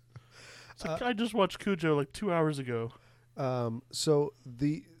 I just watched Cujo like 2 hours ago. So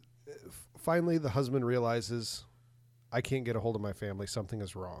finally the husband realizes, I can't get a hold of my family. Something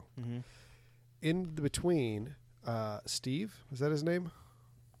is wrong. Mm-hmm. In between, Steve, is that his name?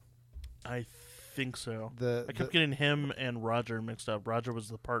 I think so. I kept getting him and Roger mixed up. Roger was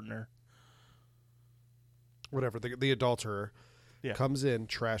the partner. Whatever. The adulterer comes in,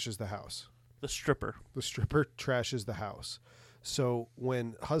 trashes the house. The stripper trashes the house. So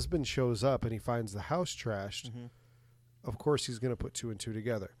when husband shows up and he finds the house trashed, of course he's going to put two and two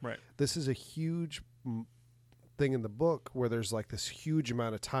together. Right. This is a huge thing in the book where there's like this huge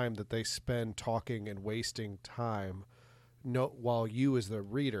amount of time that they spend talking and wasting time while you as the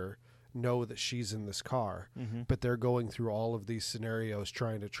reader know that she's in this car, but they're going through all of these scenarios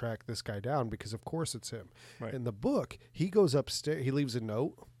trying to track this guy down because of course it's him. Right. In the book, he goes upstairs, he leaves a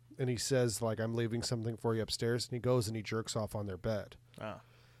note and he says, like, I'm leaving something for you upstairs, and he goes and he jerks off on their bed,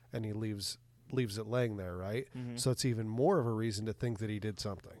 and he leaves it laying there, right? Mm-hmm. So it's even more of a reason to think that he did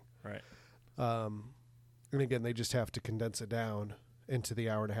something. Right. And again, they just have to condense it down into the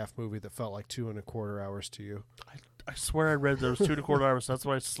 1.5-hour movie that felt like 2.25 hours to you. I swear I read those 2.25 hours. That's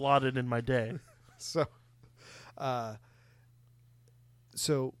why I slotted in my day. So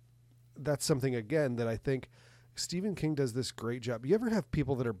that's something, again, that I think Stephen King does this great job. You ever have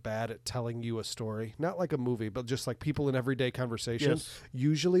people that are bad at telling you a story? Not like a movie, but just like people in everyday conversation. Yes.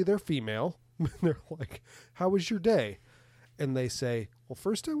 Usually they're female. They're like, how was your day? And they say, well,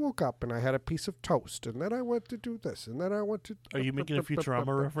 first I woke up and I had a piece of toast, and then I went to do this, and then I went to... Are you making a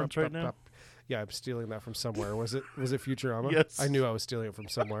Futurama reference right now? Yeah, I'm stealing that from somewhere. Was it Futurama? Yes. I knew I was stealing it from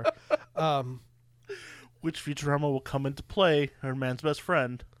somewhere. Which Futurama will come into play? Her man's best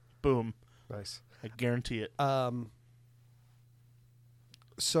friend. Boom. Nice. I guarantee it.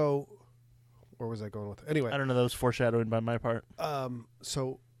 So, where was I going with it? Anyway. I don't know. That was foreshadowing by my part.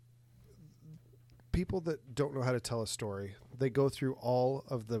 So, people that don't know how to tell a story, they go through all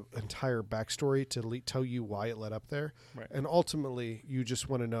of the entire backstory to tell you why it led up there. Right. And ultimately, you just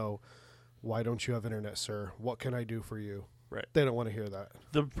want to know, why don't you have internet, sir? What can I do for you? Right. They don't want to hear that.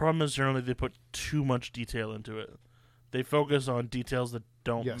 The problem is generally they put too much detail into it. They focus on details that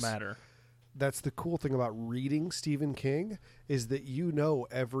don't matter. That's the cool thing about reading Stephen King, is that you know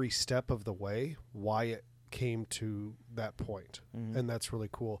every step of the way why it came to that point. Mm-hmm. And that's really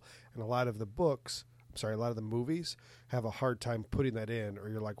cool. And a lot of the movies have a hard time putting that in, or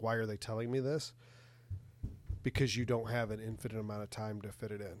you're like, why are they telling me this? Because you don't have an infinite amount of time to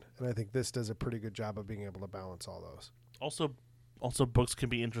fit it in. And I think this does a pretty good job of being able to balance all those. Also, books can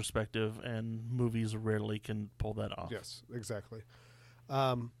be introspective, and movies rarely can pull that off. Yes, exactly.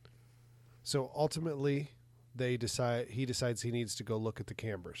 So ultimately, he decides he needs to go look at the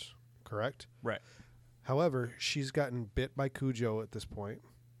Cambers, correct? Right. However, she's gotten bit by Cujo at this point.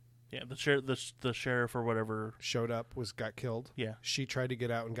 Yeah, the sheriff or whatever showed up, got killed. Yeah. She tried to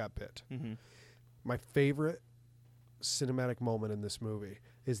get out and got bit. Mm-hmm. My favorite cinematic moment in this movie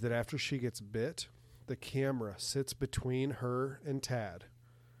is that after she gets bit, the camera sits between her and Tad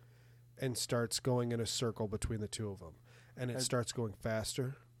and starts going in a circle between the two of them. And it starts going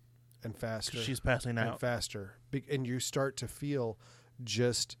faster and faster. She's passing out. And faster. And you start to feel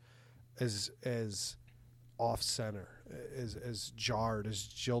just as off-center, as jarred, as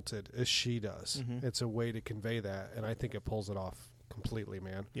jilted as she does. Mm-hmm. It's a way to convey that, and I think it pulls it off completely,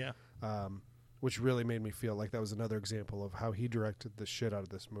 man. Yeah. Which really made me feel like that was another example of how he directed the shit out of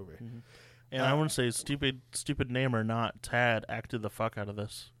this movie. Mm-hmm. And I want to say, stupid name or not, Tad acted the fuck out of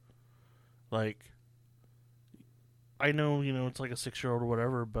this. Like, I know, it's like a 6-year-old or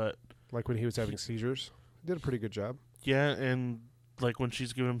whatever, but... Like when he was having seizures? He did a pretty good job. Yeah, and like when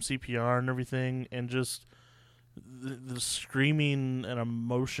she's giving him CPR and everything, and just the screaming and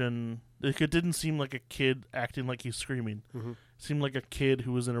emotion. It didn't seem like a kid acting like he's screaming. Mm-hmm. It seemed like a kid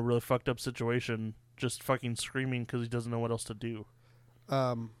who was in a really fucked up situation, just fucking screaming because he doesn't know what else to do.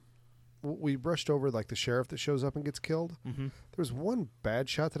 We brushed over like the sheriff that shows up and gets killed. Mm-hmm. There was one bad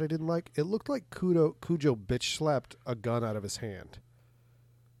shot that I didn't like. It looked like Cujo bitch slapped a gun out of his hand.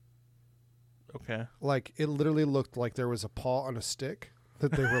 Okay. Like, it literally looked like there was a paw on a stick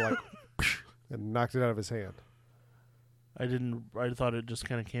that they were like, and knocked it out of his hand. I thought it just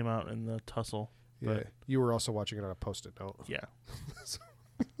kind of came out in the tussle. Yeah. You were also watching it on a Post-it note. Yeah.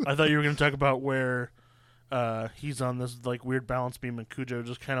 I thought you were going to talk about where he's on this like weird balance beam and Cujo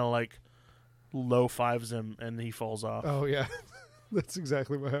just kind of like low fives him and he falls off. Oh, yeah. That's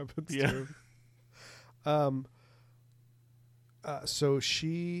exactly what happens to him. So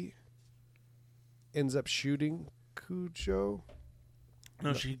she ends up shooting Cujo.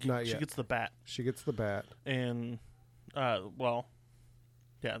 No, she gets the bat. She gets the bat. And, this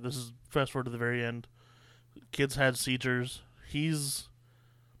is fast forward to the very end. Kids had seizures. She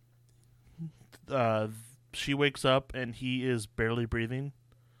wakes up and he is barely breathing.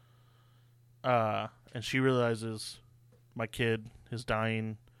 And she realizes, my kid is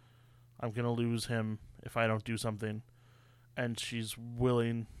dying. I'm going to lose him if I don't do something. And she's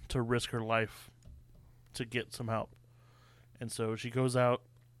willing to risk her life to get some help. And so she goes out,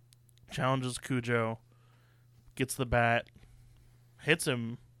 challenges Cujo, gets the bat, hits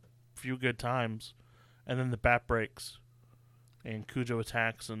him a few good times, and then the bat breaks, and Cujo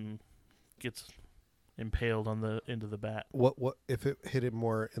attacks and gets impaled on the end of the bat. What if it hit him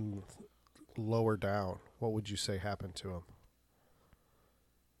more in lower down? What would you say happened to him?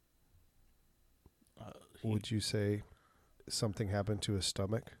 Would you say something happened to his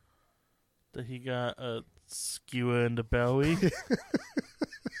stomach? That he got a skewer in the belly.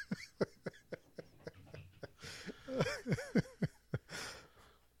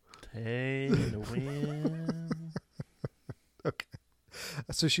 Take the wind. Okay.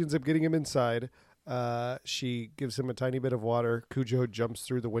 So she ends up getting him inside. She gives him a tiny bit of water. Cujo jumps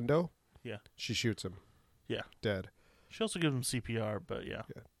through the window. Yeah. She shoots him. Yeah. Dead. She also gives him CPR, but yeah.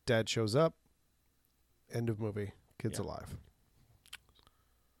 Dad shows up. End of movie. Kid's Yeah. alive.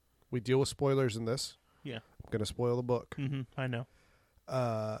 We deal with spoilers in this. Yeah. I'm going to spoil the book. I know.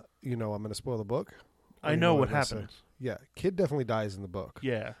 I'm going to spoil the book. I know what happens. Yeah. Kid definitely dies in the book.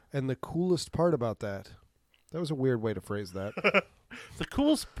 Yeah. And the coolest part about that was a weird way to phrase that. The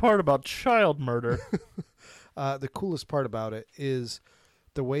coolest part about child murder. The coolest part about it is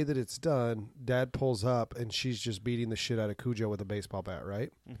the way that it's done. Dad pulls up and she's just beating the shit out of Cujo with a baseball bat,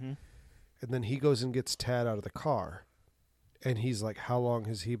 right? Mm-hmm. And then he goes and gets Tad out of the car. And he's like, how long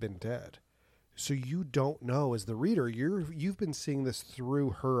has he been dead? So you don't know, as the reader, you've been seeing this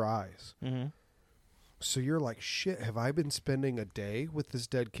through her eyes. Mm-hmm. So you're like, shit, have I been spending a day with this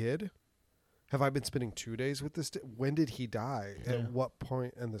dead kid? Have I been spending 2 days with this? When did he die? Yeah. At what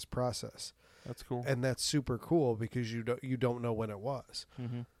point in this process? That's cool. And that's super cool because you don't know when it was.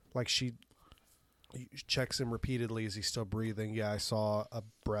 Mm-hmm. Like she checks him repeatedly. Is he still breathing? Yeah, I saw a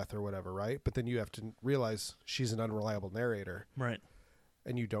breath or whatever, right? But then you have to realize she's an unreliable narrator. Right.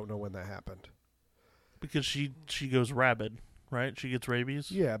 And you don't know when that happened. Because she goes rabid, right? She gets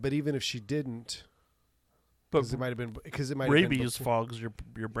rabies. Yeah, but even if she didn't, But it might have been rabies fogs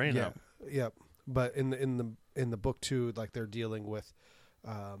your brain yeah, up. Yeah. But in the book too, like they're dealing with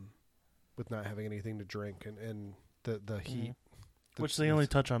not having anything to drink and the heat, which they only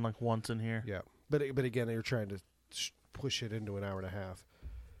touch on like once in here. Yeah, but again, you're trying to push it into an hour and a half.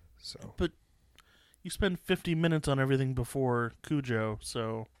 So, but you spend 50 minutes on everything before Cujo,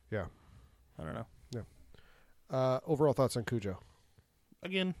 so yeah, I don't know. Yeah. Overall thoughts on Cujo?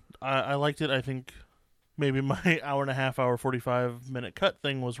 Again, I liked it. I think maybe my hour and a half, 45-minute cut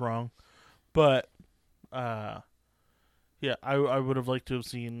thing was wrong, but yeah, I would have liked to have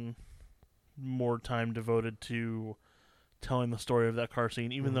seen more time devoted to telling the story of that car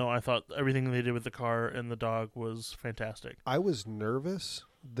scene, even though I thought everything they did with the car and the dog was fantastic. I was nervous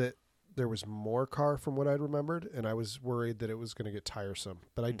that there was more car from what I'd remembered, and I was worried that it was going to get tiresome,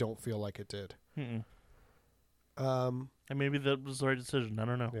 but I don't feel like it did. And maybe that was the right decision. I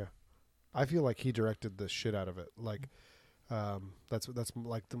don't know. Yeah. I feel like he directed the shit out of it. Like, that's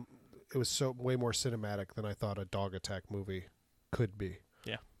like it was so way more cinematic than I thought a dog attack movie could be.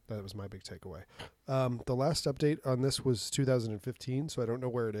 Yeah. That was my big takeaway. The last update on this was 2015, so I don't know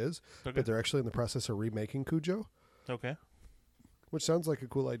where it is, Okay. but they're actually in the process of remaking Cujo, Okay. which sounds like a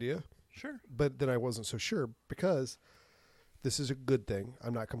cool idea, Sure. but then I wasn't so sure because this is a good thing.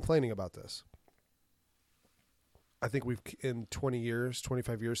 I'm not complaining about this. I think in 20 years,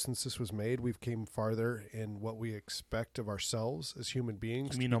 25 years since this was made, we've came farther in what we expect of ourselves as human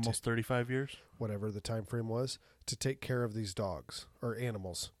beings. You mean almost 35 years? Whatever the time frame was, to take care of these dogs or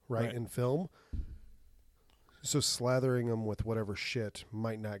animals, right? In film. So slathering them with whatever shit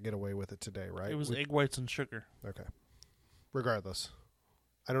might not get away with it today, right? It was egg whites and sugar. Okay. Regardless.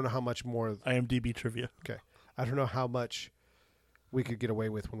 I don't know how much more... IMDb trivia. Okay. I don't know how much we could get away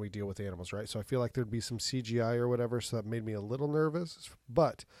with when we deal with animals, right? So I feel like there'd be some CGI or whatever, so that made me a little nervous.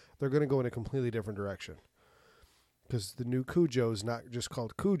 But they're going to go in a completely different direction. Because the new Cujo is not just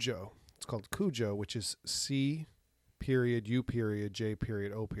called Cujo. It's called Cujo, which is C period, U period, J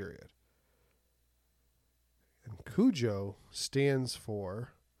period, O period. And Cujo stands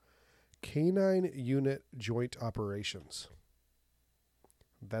for Canine Unit Joint Operations.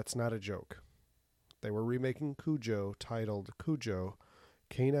 That's not a joke. They were remaking Cujo, titled Cujo,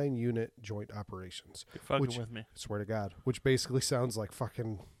 Canine Unit Joint Operations. You're fucking with me. Swear to God. Which basically sounds like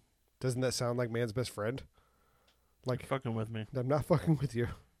fucking... Doesn't that sound like man's best friend? Like, You're fucking with me. I'm not fucking with you.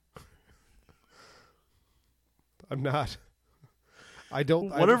 I'm not. I don't...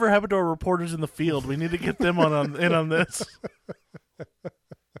 Whatever happened to our reporters in the field? We need to get them in on this.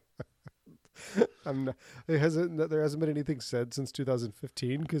 I'm not, there hasn't been anything said since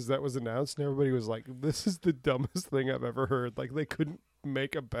 2015 because that was announced and everybody was like, this is the dumbest thing I've ever heard. Like, they couldn't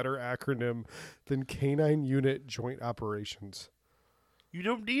make a better acronym than Canine Unit Joint Operations. You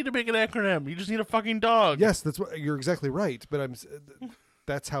don't need to make an acronym. You just need a fucking dog. Yes, that's what you're exactly right. But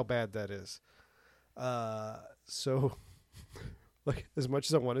that's how bad that is. So, like, as much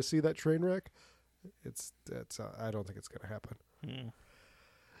as I want to see that train wreck, I don't think it's going to happen.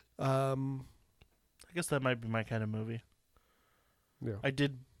 I guess that might be my kind of movie. Yeah. I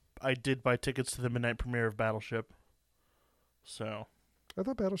did buy tickets to the midnight premiere of Battleship. So I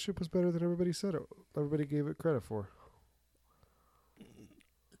thought Battleship was better than everybody said it. Everybody gave it credit for.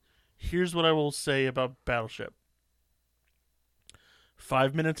 Here's what I will say about Battleship.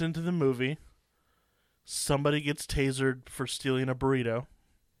 5 minutes into the movie, somebody gets tasered for stealing a burrito.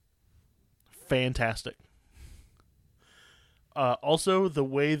 Fantastic. Also, the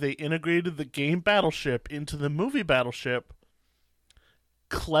way they integrated the game Battleship into the movie Battleship,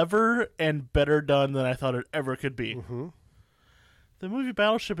 clever and better done than I thought it ever could be. Mm-hmm. The movie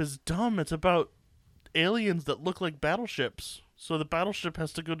Battleship is dumb. It's about aliens that look like battleships. So the battleship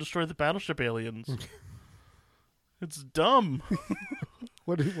has to go destroy the battleship aliens. It's dumb.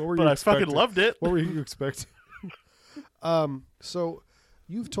 What were but you I expecting? fucking loved it. What were you expecting? So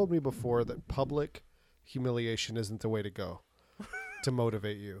you've told me before that public humiliation isn't the way to go to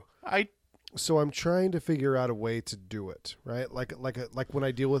motivate you. So I'm trying to figure out a way to do it, right? Like when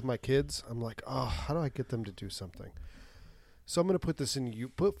I deal with my kids, I'm like, oh, how do I get them to do something? So I'm going to put this in you.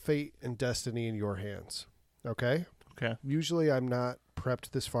 Put fate and destiny in your hands. Okay. Okay. Usually I'm not prepped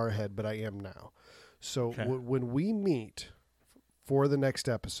this far ahead, but I am now. So Okay. When we meet for the next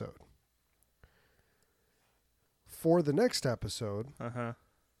episode, Uh-huh.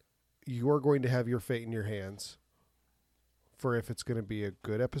 you are going to have your fate in your hands for if it's going to be a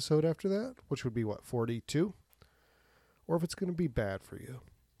good episode after that, which would be what, 42? Or if it's going to be bad for you.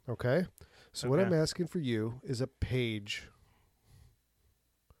 Okay? So what Okay. I'm asking for you is a page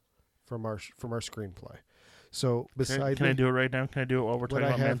from our screenplay. So beside Can me, I do it right now? Can I do it while we're talking I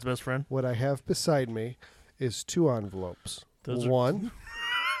about have- Man's Best Friend? what I have beside me is 2 envelopes. Those are- One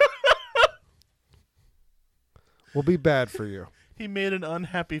will be bad for you. He made an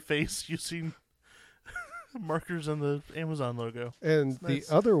unhappy face using markers on the Amazon logo. And That's nice.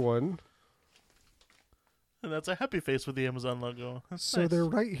 the other one, And that's a happy face with the Amazon logo. That's so nice. they're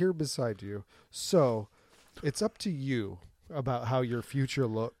right here beside you. So it's up to you about how your future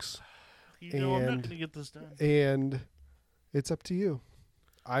looks. You know I'm not and- going to get this done. And it's up to you.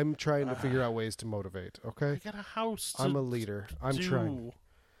 I'm trying to figure out ways to motivate, I okay? got a house to I'm a leader. I'm do.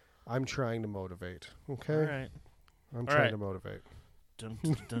 trying to motivate, okay? All right. I'm All trying right. to motivate. Dun,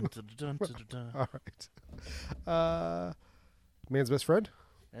 dun, dun, dun, dun, dun, dun, dun. All right. Man's best friend?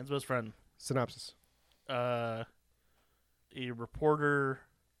 Man's Best Friend. Synopsis. A reporter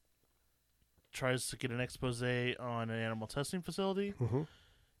tries to get an expose on an animal testing facility Mm-hmm.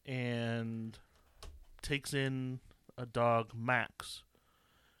 and takes in a dog, Max,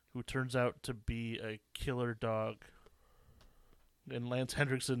 who turns out to be a killer dog. And Lance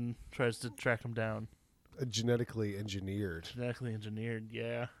Hendrickson tries to track him down. Genetically engineered. Genetically engineered,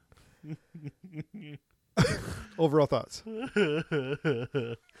 yeah. Overall thoughts.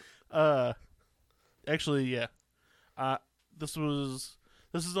 Actually, yeah. This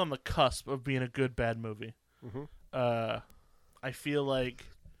is on the cusp of being a good bad movie. Mm-hmm. I feel like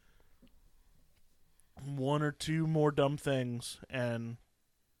one or two more dumb things and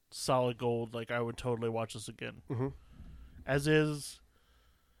solid gold. Like, I would totally watch this again. Mm-hmm. As is,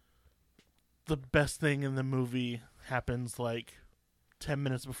 the best thing in the movie happens like 10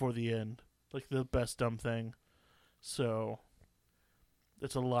 minutes before the end. Like, the best dumb thing. So,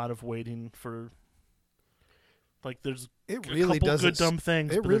 it's a lot of waiting for. Like, there's It a really couple doesn't. good dumb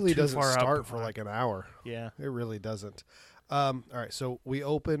things. It but they're really too doesn't far out start for before- like an hour. Yeah. It really doesn't. All right, so we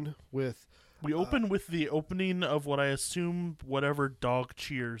open with We open with the opening of what I assume whatever dog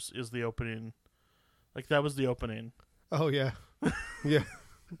cheers is the opening. Like, that was the opening. oh yeah, yeah.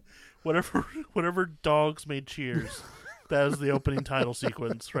 Whatever dogs made cheers. That is the opening title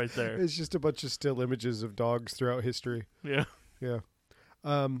sequence right there. It's just a bunch of still images of dogs throughout history. Yeah. Yeah.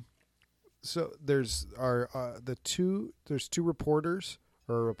 So there's there's 2 reporters,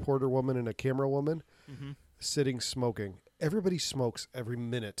 or a reporter woman and a camera woman, Mm-hmm. sitting smoking. Everybody smokes every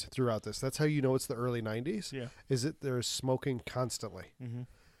minute throughout this. That's how you know it's the early 90s. Yeah. Is it there's smoking constantly.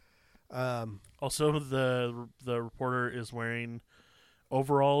 Mm-hmm. Also, the reporter is wearing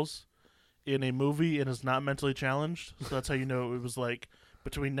overalls in a movie and is not mentally challenged. So that's how you know it was like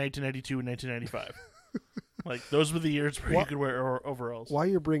between 1992 and 1995. Like, those were the years where you could wear overalls. While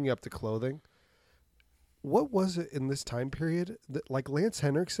you're bringing up the clothing, what was it in this time period that, like, Lance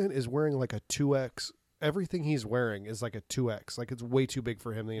Henriksen is wearing like a 2X. Everything he's wearing is like a 2X. Like, it's way too big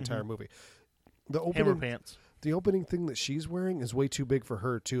for him the entire movie. The Hammer opening pants. the opening thing that she's wearing is way too big for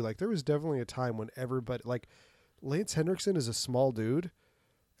her too. Like, there was definitely a time when everybody, like, Lance Henriksen is a small dude,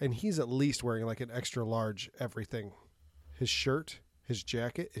 and he's at least wearing like an extra large everything. His shirt, his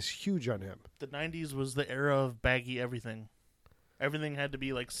jacket is huge on him. The 90s was the era of baggy everything. Everything had to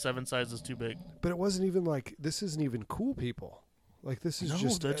be like 7 sizes too big. But it wasn't even like, this isn't even cool people. Like, this is No,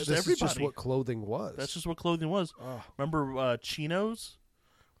 just that's just this is just everybody. what clothing was. That's just what clothing was. Oh. Remember chinos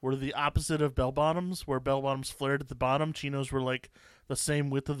were the opposite of bell bottoms, where bell bottoms flared at the bottom. Chinos were like the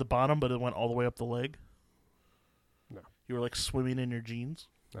same width of the bottom, but it went all the way up the leg. No. You were like swimming in your jeans.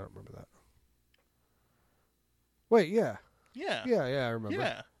 I don't remember that. Wait, yeah. Yeah. Yeah, I remember.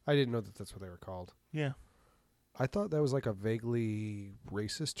 Yeah. I didn't know that that's what they were called. Yeah. I thought that was like a vaguely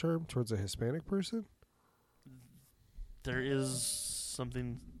racist term towards a Hispanic person. There is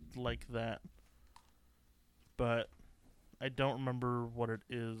something like that. But I don't remember what it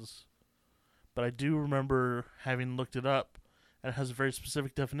is. But I do remember having looked it up, and it has a very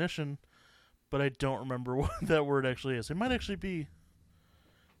specific definition, but I don't remember what that word actually is. It might actually be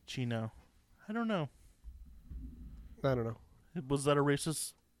Chino. I don't know. I don't know. Was that a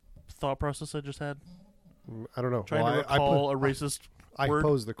racist thought process I just had? I don't know. Trying to recall a racist I word?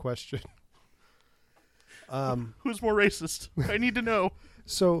 posed the question. Who's more racist? I need to know.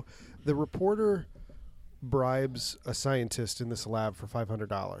 So the reporter bribes a scientist in this lab for $500.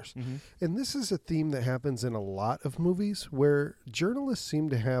 Mm-hmm. And this is a theme that happens in a lot of movies where journalists seem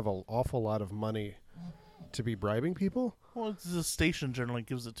to have an awful lot of money to be bribing people. Well, it's the station generally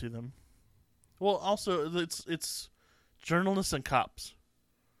gives it to them. Well, also, it's journalists and cops.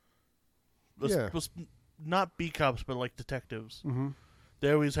 Yeah. Not B cops, but like detectives. Mm-hmm.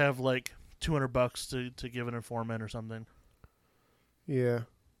 They always have like $200 to give an informant or something. Yeah.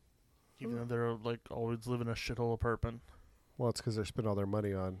 Even though they're like always live in a shithole apartment. Well, it's because they're spending all their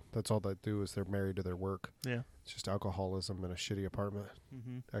money on. That's all they do is they're married to their work. Yeah. It's just alcoholism in a shitty apartment.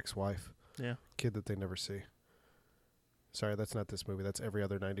 Mm-hmm. Ex-wife. Yeah. Kid that they never see. Sorry, that's not this movie. That's every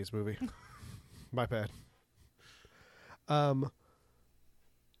other 90s movie. My bad.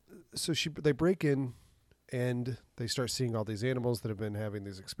 So they break in and they start seeing all these animals that have been having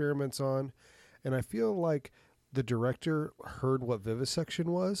these experiments on. And I feel like the director heard what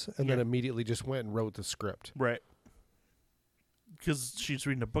vivisection was and then immediately just went and wrote the script. Right. Because she's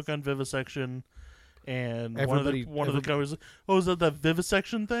reading a book on vivisection, and Everybody- one of the guys, oh, is that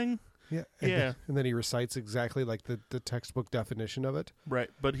vivisection thing? Yeah. Yeah. And then he recites exactly like the textbook definition of it. Right,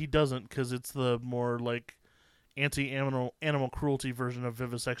 but he doesn't because it's the more like animal cruelty version of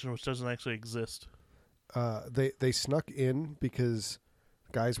vivisection, which doesn't actually exist. They snuck in because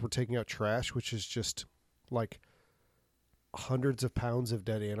guys were taking out trash, which is just like hundreds of pounds of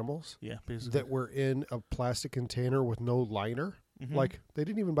dead animals. Yeah, basically. That were in a plastic container with no liner. Mm-hmm. Like they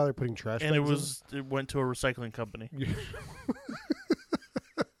didn't even bother putting trash. And bags it went to a recycling company. in.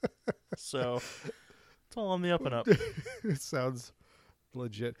 So it's all on the up and up. It sounds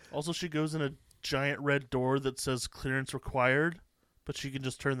legit. Also, she goes in a giant red door that says clearance required, but she can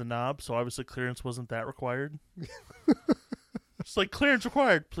just turn the knob, so obviously clearance wasn't that required. It's like, clearance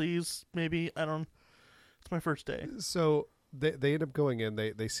required, please. Maybe. I don't. It's my first day. So they end up going in.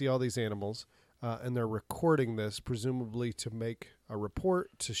 They see all these animals, and they're recording this, presumably to make a report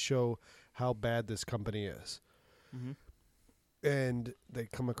to show how bad this company is. Mm-hmm. And they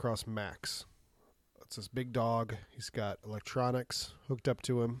come across Max. It's this big dog. He's got electronics hooked up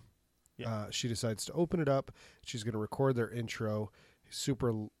to him. Yeah. She decides to open it up. She's going to record their intro.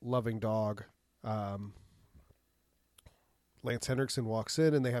 Super loving dog. Lance Henriksen walks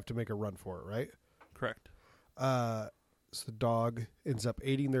in, and they have to make a run for it, right? Correct. So the dog ends up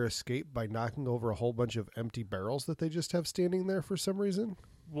aiding their escape by knocking over a whole bunch of empty barrels that they just have standing there for some reason.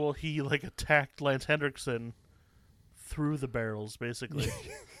 Well, he like attacked Lance Henriksen through the barrels, basically.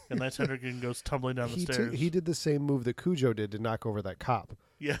 And Lance Henriksen goes tumbling down the stairs. He did the same move that Cujo did to knock over that cop.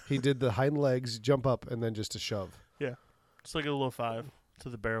 Yeah. He did the hind legs, jump up, and then just a shove. Yeah. It's like a low five to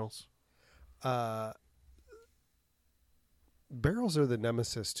the barrels. Barrels are the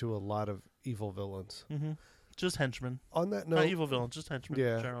nemesis to a lot of evil villains. Mm-hmm. Just henchmen. On that note, Not evil villains, just henchmen,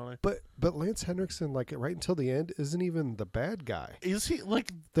 yeah, generally. But Lance Henriksen, like right until the end, isn't even the bad guy. Is he, like,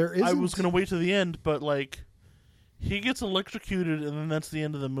 There isn't. I was going to wait to the end, but, like, he gets electrocuted and then that's the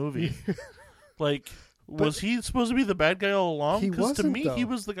end of the movie. Like, was he supposed to be the bad guy all along? He Because to wasn't, me, though. he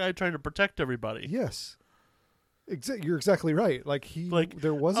was the guy trying to protect everybody. Yes. You're exactly right.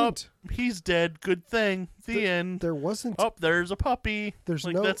 There wasn't. He's dead. Good thing. The end. There wasn't. Oh, there's a puppy. There's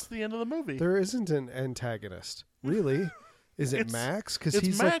like, no. that's the end of the movie. There isn't an antagonist, really. Is it It's- Max? Because it's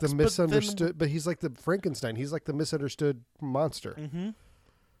he's like the Max, but then- misunderstood. But he's like the Frankenstein. He's like the misunderstood monster. Mm-hmm.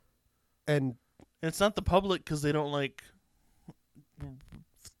 And It's not the public because they don't, like,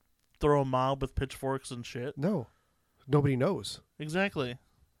 throw a mob with pitchforks and shit. no, nobody knows. Exactly.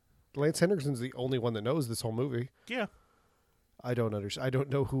 Lance Henriksen's the only one that knows this whole movie. Yeah. I don't understand. I don't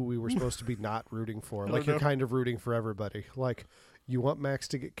know who we were supposed to be not rooting for. I Like don't you're know. kind of rooting for everybody. Like you want Max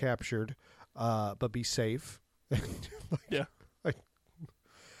to get captured, but be safe. Yeah.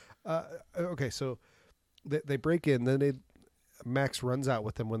 Okay, so they break in. Then Max runs out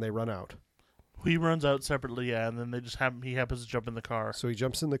with them when they run out. He runs out separately, yeah, and then they just he happens to jump in the car. So he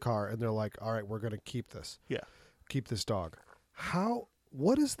jumps in the car, and they're like, "All right, we're going to keep this." Yeah. keep this dog.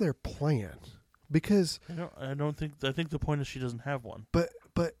 What is their plan? Because I think the point is she doesn't have one. but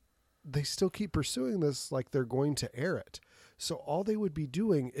they still keep pursuing this like they're going to air it. So all they would be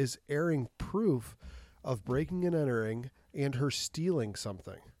doing is airing proof of breaking and entering and her stealing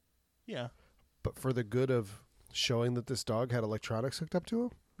something. Yeah. But for the good of showing that this dog had electronics hooked up to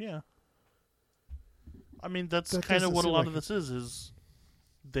him? Yeah. I mean, that's That kind of doesn't what a seem lot like of this is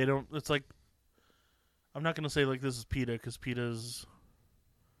they don't, it's like, I'm not going to say like this is PETA, because PETA's,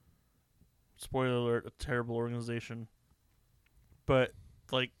 spoiler alert, a terrible organization. But,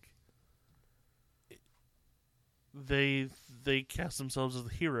 like, they cast themselves as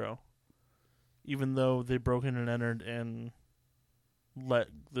the hero, even though they broke in and entered and let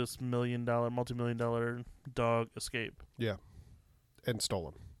this multi-million-dollar dog escape. Yeah. And stole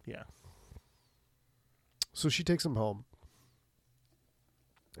him. Yeah. So she takes him home.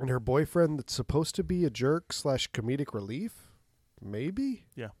 And her boyfriend, that's supposed to be a jerk / comedic relief, maybe?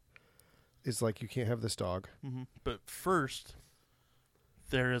 Yeah. Is like, you can't have this dog. Mm-hmm. But first,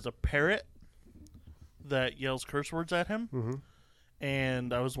 there is a parrot that yells curse words at him. Mm-hmm.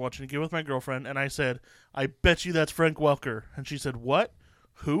 And I was watching a game with my girlfriend, and I said, "I bet you that's Frank Welker." And she said, "What?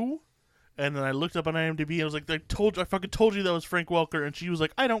 Who?" And then I looked up on IMDb, and I was like, I fucking told you that was Frank Welker." And she was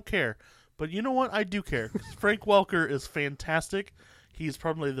like, "I don't care." But you know what? I do care. 'Cause Frank Welker is fantastic. He's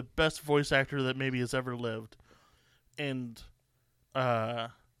probably the best voice actor that maybe has ever lived. And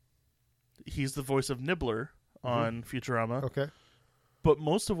he's the voice of Nibbler on Futurama. Okay. But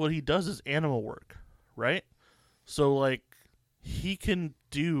most of what he does is animal work, right? So, like, he can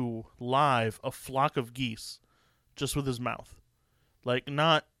do live a flock of geese just with his mouth. Like,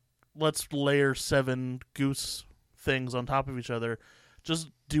 not let's layer 7 goose things on top of each other. Just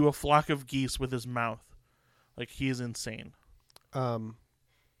do a flock of geese with his mouth. Like, he is insane.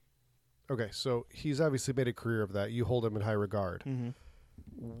 Okay, so he's obviously made a career of that. You hold him in high regard. Mm-hmm.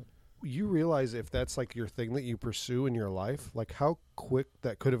 You realize if that's like your thing that you pursue in your life, like how quick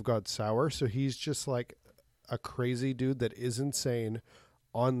that could have gone sour. So he's just like a crazy dude that is insane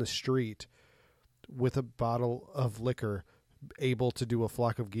on the street with a bottle of liquor, able to do a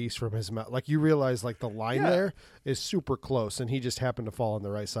flock of geese from his mouth. Like, you realize like the line there is super close, and he just happened to fall on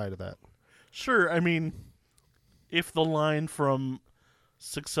the right side of that. Sure, I mean, if the line from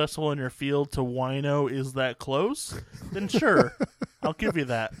successful in your field to wino is that close, then sure, I'll give you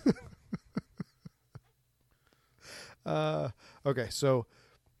that. Okay, so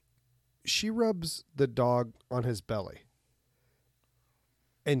she rubs the dog on his belly,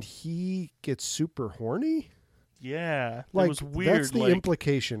 and he gets super horny. Yeah, Like, it was weird. That's the like,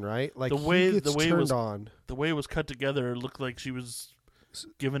 implication, right? Like, the way he gets the way it turned was on. the way it was cut together, it looked like she was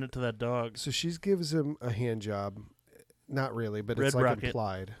giving it to that dog. So she gives him a hand job. Not really, but Red it's like Rocket.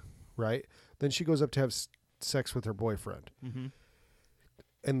 implied, right? Then she goes up to have sex with her boyfriend. Mm-hmm.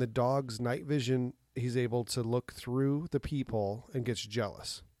 And the dog's night vision, he's able to look through the peephole and gets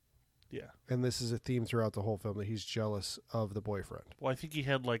jealous. Yeah. And this is a theme throughout the whole film, that he's jealous of the boyfriend. Well, I think he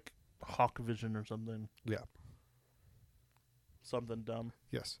had like hawk vision or something. Yeah. Something dumb.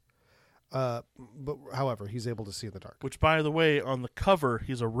 Yes. But however, he's able to see in the dark. Which, by the way, on the cover,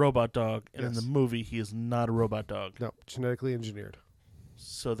 he's a robot dog, and in Yes. the movie, he is not a robot dog. No, genetically engineered.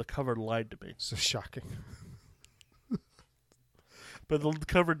 So the cover lied to me. So shocking. But the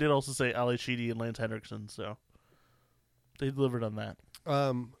cover did also say Ali Sheedy and Lance Henriksen, so they delivered on that.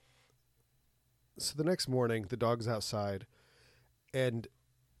 So the next morning, the dog's outside, and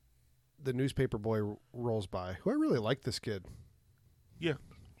the newspaper boy rolls by, who I really like this kid. Yeah.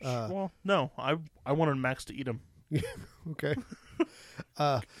 Well, no, I wanted Max to eat him. Okay.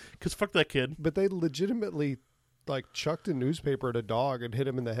 Because fuck that kid. But they legitimately like chucked a newspaper at a dog and hit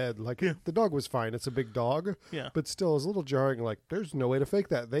him in the head. Like, the dog was fine. It's a big dog. Yeah. But still, it's a little jarring. Like, there's no way to fake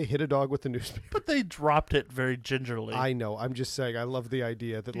that. They hit a dog with the newspaper. But they dropped it very gingerly. I know. I'm just saying, I love the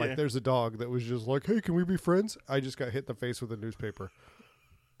idea that, like, Yeah. there's a dog that was just like, hey, can we be friends? I just got hit in the face with a newspaper.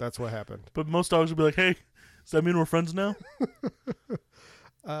 That's what happened. But most dogs would be like, hey, does that mean we're friends now?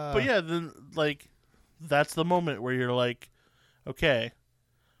 But yeah, then, like, that's the moment where you're like, okay,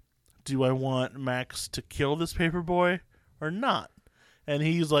 do I want Max to kill this paper boy or not? And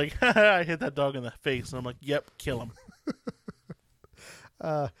he's like, I hit that dog in the face. And I'm like, yep, kill him.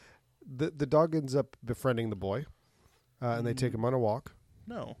 The dog ends up befriending the boy, and they take him on a walk.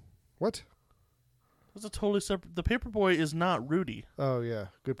 No. What? That's a totally separate... The paper boy is not Rudy. Oh, yeah.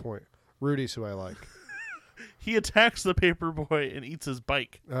 Good point. Rudy's who I like. He attacks the paper boy and eats his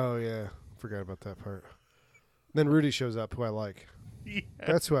bike. Oh, yeah. Forgot about that part. Then Rudy shows up, who I like. Yeah.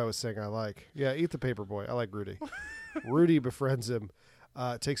 That's who I was saying I like. Yeah, eat the paper boy. I like Rudy. Rudy befriends him,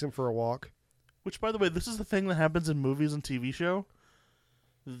 takes him for a walk, Which, by the way, this is the thing that happens in movies and TV show.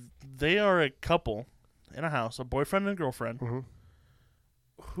 They are a couple in a house, a boyfriend and girlfriend,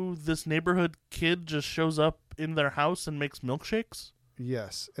 who this neighborhood kid just shows up in their house and makes milkshakes.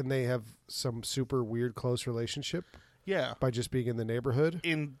 Yes, and they have some super weird close relationship. Yeah. By just being in the neighborhood.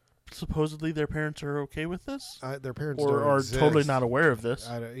 And supposedly their parents are okay with this? Their parents or don't are exist. totally not aware of this.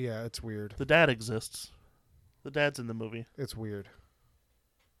 Yeah, it's weird. The dad exists. The dad's in the movie. It's weird.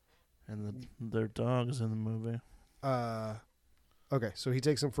 And their dog is in the movie. Okay, so he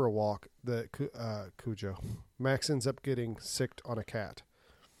takes him for a walk. Cujo. Max ends up getting sicked on a cat.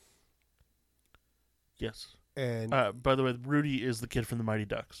 Yes. And by the way, Rudy is the kid from the Mighty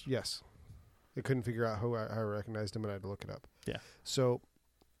Ducks. yes. I couldn't figure out how I recognized him, and I had to look it up. Yeah. So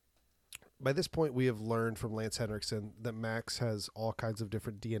by this point, we have learned from Lance Henriksen that Max has all kinds of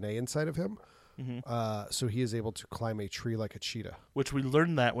different DNA inside of him. So he is able to climb a tree like a cheetah. Which we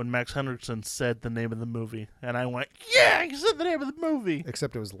learned that when Max Henriksen said the name of the movie. And I went, yeah, he said the name of the movie.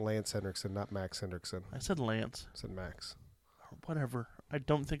 Except it was Lance Henriksen, not Max Henriksen. I said Lance. I said Max. Whatever. I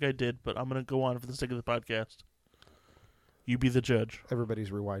don't think I did, but I'm going to go on for the sake of the podcast. You be the judge. Everybody's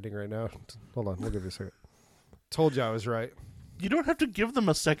rewinding right now. Hold on, we'll give you a second. Told you I was right. You don't have to give them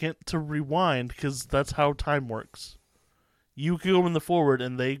a second to rewind, because that's how time works. You go in the forward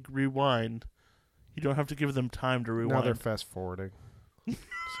and they rewind. You don't have to give them time to rewind. Now they're fast forwarding. So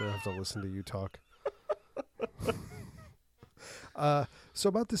I have to listen to you talk. So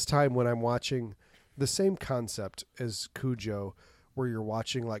about this time when I'm watching the same concept as Cujo, where you're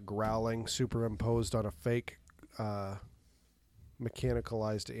watching like growling superimposed on a fake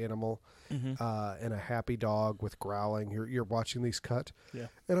mechanicalized animal and a happy dog with growling. You're watching these cut. Yeah.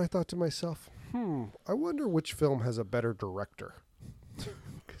 And I thought to myself, I wonder which film has a better director.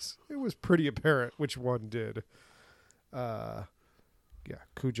 Because it was pretty apparent which one did. Yeah,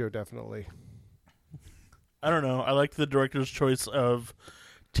 Cujo definitely. I don't know. I like the director's choice of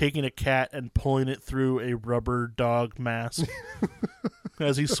taking a cat and pulling it through a rubber dog mask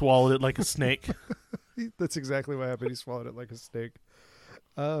as he swallowed it like a snake. That's exactly what happened. He swallowed it like a snake.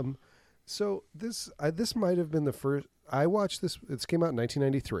 So this might have been the first. I watched this. It came out in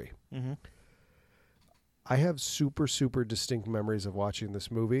 1993. I have super, super distinct memories of watching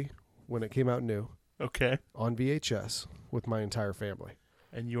this movie when it came out new. Okay. On VHS with my entire family.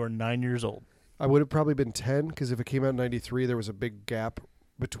 And you are 9 years old. I would have probably been 10 because if it came out in 93, there was a big gap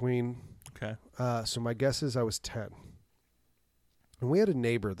between. Okay. So my guess is I was 10. And we had a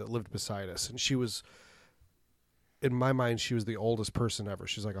neighbor that lived beside us, and she was, in my mind, she was the oldest person ever.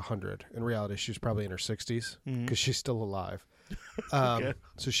 She's like 100. In reality, she was probably in her 60s because she's still alive. Okay.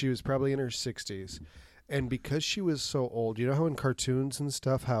 So she was probably in her 60s. And because she was so old, you know how in cartoons and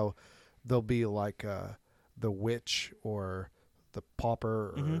stuff, how there'll be like the witch or the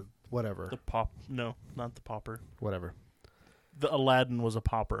pauper or whatever. No, not the pauper. Whatever. The Aladdin was a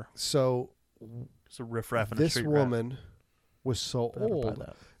pauper. So it's a riffraff and this a street woman rat. was so old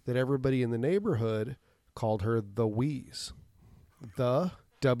that everybody in the neighborhood called her the Wheeze. The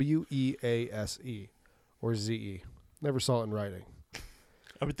W-E-A-S-E or Z-E. Never saw it in writing.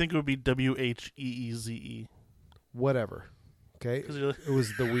 I would think it would be W-H-E-E-Z-E. Whatever. Okay? It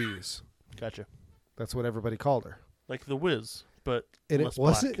was the Wheeze. Gotcha. That's what everybody called her. Like the Wiz, but and less it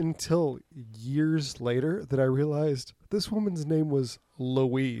wasn't black. until years later that I realized this woman's name was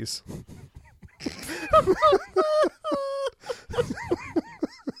Louise.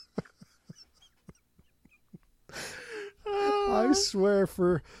 I swear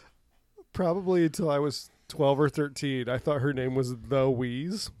for probably until I was 12 or 13, I thought her name was The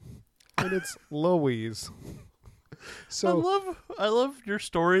Wheeze, and it's Louise. So I love your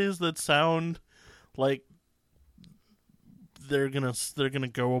stories that sound like they're gonna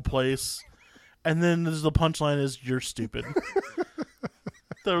go a place, and then the punchline is you're stupid.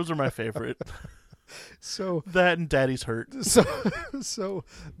 Those are my favorite. So that and Daddy's hurt. So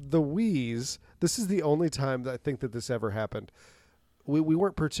the Wheeze. This is the only time that I think that this ever happened. We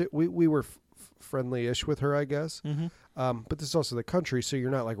weren't we were friendly-ish with her, I guess. But this is also the country, so you're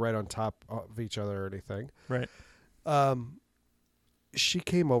not like right on top of each other or anything. Right. She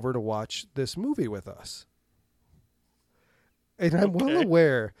came over to watch this movie with us. And I'm well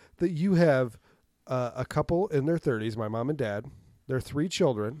aware that you have a couple in their 30s, my mom and dad, their 3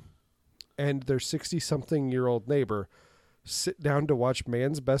 children, and their 60-something-year-old neighbor sit down to watch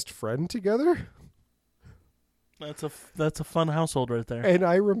Man's Best Friend together. That's a fun household right there. And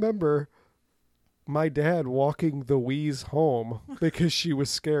I remember my dad walking the Wheeze home because she was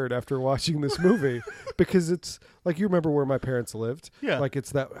scared after watching this movie. Because it's like, you remember where my parents lived? Yeah. Like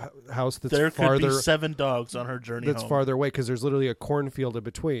it's that house that's There could farther. be 7 dogs on her journey That's home. farther away because there's literally a cornfield in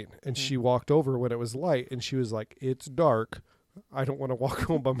between. And she walked over when it was light, and she was like, "It's dark. I don't want to walk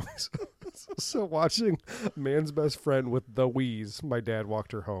home by myself." So watching Man's Best Friend with the Wheeze, my dad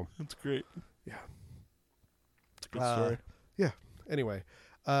walked her home. That's great. Yeah. It's a good story. Yeah. Anyway,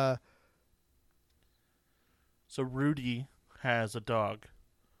 So Rudy has a dog.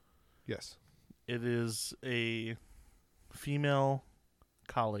 yes. It is a female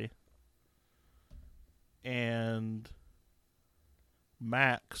collie. And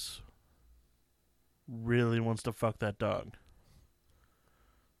Max really wants to fuck that dog.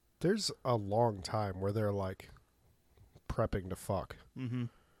 There's a long time where they're like prepping to fuck. Mm-hmm.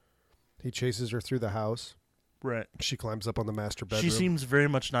 He chases her through the house. Right. She climbs up on the master bedroom. She seems very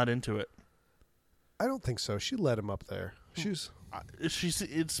much not into it. I don't think so. She let him up there. It's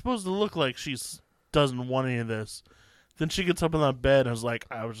supposed to look like she doesn't want any of this. Then she gets up on that bed and is like,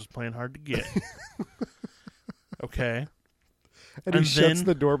 I was just playing hard to get. Okay. And he shuts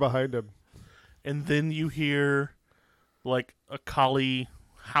the door behind him. And then you hear like a collie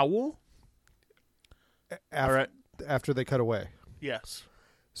howl. All right. After they cut away. Yes.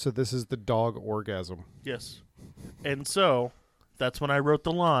 So this is the dog orgasm. Yes. And so that's when I wrote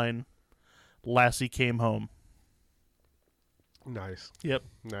the line, Lassie came home. Nice. Yep.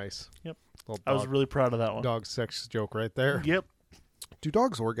 Nice. Yep. Little I was really proud of that one. dog sex joke right there. Yep. Do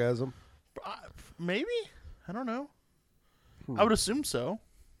dogs orgasm? Maybe? I don't know. I would assume so.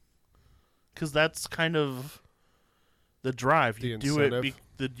 Because that's kind of the drive. The You do it.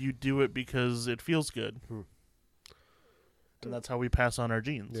 incentive. You do it because it feels good, and that's how we pass on our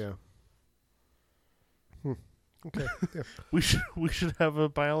genes. Yeah. Okay. Yeah. We should have a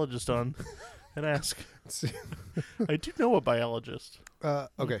biologist on and ask. I do know a biologist.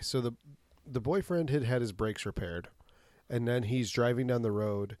 Okay. So the boyfriend had his brakes repaired, and then he's driving down the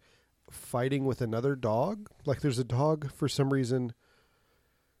road, fighting with another dog. Like there's a dog for some reason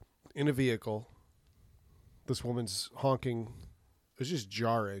in a vehicle. This woman's honking. It's just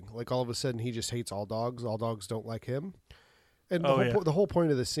jarring. Like all of a sudden he just hates all dogs. All dogs don't like him. And the whole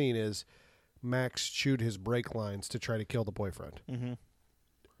point of the scene is Max chewed his brake lines to try to kill the boyfriend. Mm-hmm.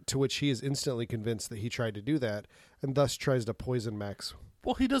 To which he is instantly convinced that he tried to do that, and thus tries to poison Max.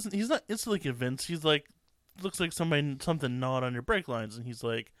 Well, he doesn't. He's not instantly convinced. He's like, looks like something gnawed on your brake lines, and he's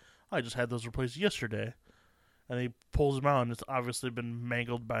like, I just had those replaced yesterday. And he pulls them out, and it's obviously been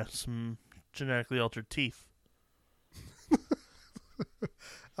mangled by some genetically altered teeth.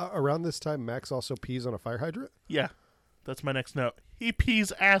 Around this time, Max also pees on a fire hydrant, Yeah, that's my next note. He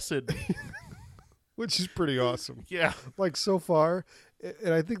pees acid. which is pretty awesome. Yeah. Like so far,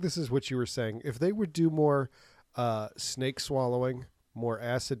 and I think this is what you were saying. If they would do more snake swallowing, more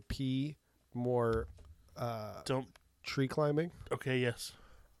acid pee, more Don't. tree climbing, Okay. Yes.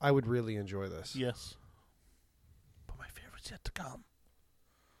 I would really enjoy this. Yes. But my favorite's yet to come.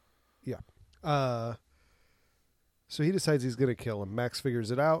 Yeah. So he decides he's going to kill him. Max figures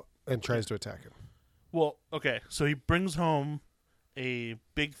it out and tries to attack him. Well, okay. So he brings home a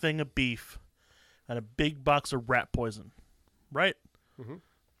big thing of beef and a big box of rat poison, right?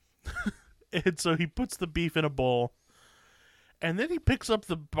 Mm-hmm. And so he puts the beef in a bowl, and then he picks up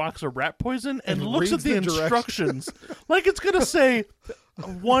the box of rat poison and looks at reads the the instructions like it's gonna say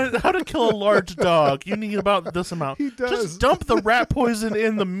how to kill a large dog. You need about this amount. He does. Just dump the rat poison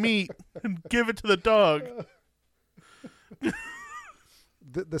in the meat and give it to the dog.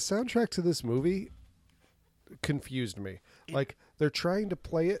 The soundtrack to this movie confused me. Like they're trying to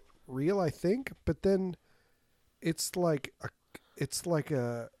play it real, I think, but then it's like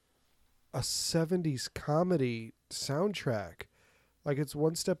a 70s comedy soundtrack. Like it's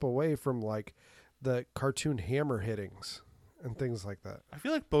one step away from like the cartoon hammer hittings and things like that. I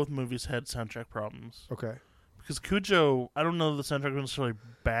feel like both movies had soundtrack problems. Okay. Because Cujo, I don't know that the soundtrack was necessarily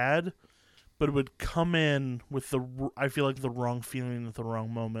bad, but it would come in with I feel like the wrong feeling at the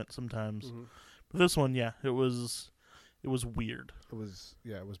wrong moment sometimes. Mm-hmm. But this one, yeah, it was weird. It was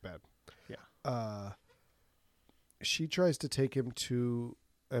bad. Yeah. She tries to take him to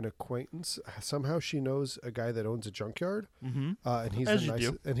an acquaintance. Somehow she knows a guy that owns a junkyard, Mm-hmm. and he's As you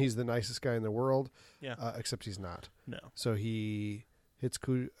do. and he's the nicest guy in the world. Yeah. Except he's not. No. So he hits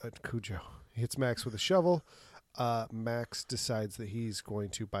Cujo. He hits Max with a shovel. Max decides that he's going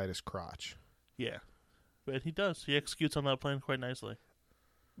to bite his crotch, Yeah. But he does. He executes on that plan quite nicely.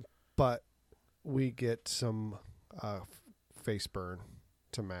 but we get some face burn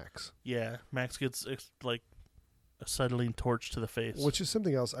to Max. Yeah. Max gets acetylene torch to the face. Which is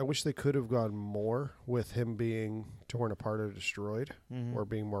something else. I wish they could have gone more with him being torn apart or destroyed, or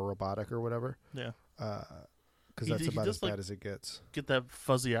being more robotic or whatever. Yeah. Because that's about as bad as it gets. Get that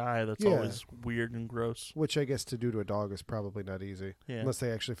fuzzy eye that's always weird and gross. Which I guess to do to a dog is probably not easy. Yeah. Unless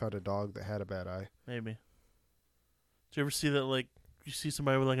they actually found a dog that had a bad eye. Maybe. Do you ever see that, like, you see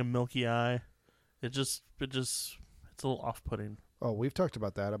somebody with, like, a milky eye? It's a little off-putting. Oh, we've talked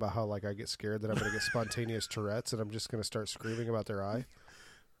about that, about how, like, I get scared that I'm going to get spontaneous Tourette's and I'm just going to start screaming about their eye.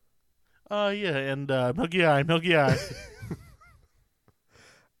 Yeah, and milky eye.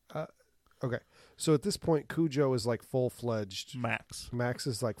 Okay. So at this point, Cujo is, like, full-fledged. Max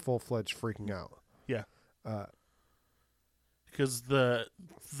is, like, full-fledged freaking out. Yeah. Because the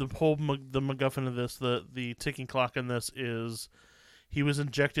whole the MacGuffin of this, the ticking clock in this is he was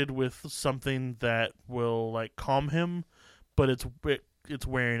injected with something that will, like, calm him, but it's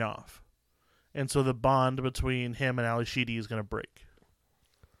wearing off, and so the bond between him and Ali Sheedy is going to break.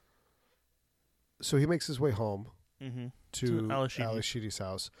 So he makes his way home to Ali Sheedy's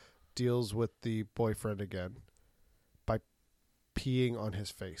house, deals with the boyfriend again by peeing on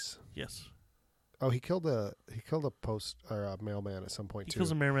his face. Yes. Oh, he killed a post or a mailman at some point too. He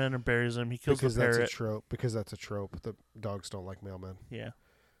kills a mailman and buries him. He kills because the parrot. That's a trope. Because that's a trope. The dogs don't like mailmen. Yeah.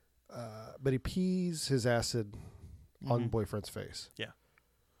 But he pees his acid on boyfriend's face. Yeah.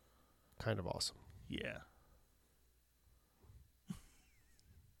 Kind of awesome. Yeah.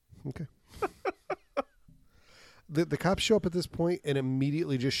 Okay. The cops show up at this point and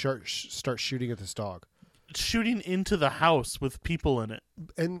immediately just start shooting at this dog. Shooting into the house with people in it.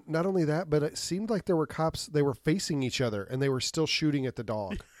 And not only that, but it seemed like there were cops, they were facing each other and they were still shooting at the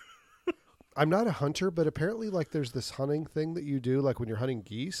dog. I'm not a hunter, but apparently, like, there's this hunting thing that you do, like when you're hunting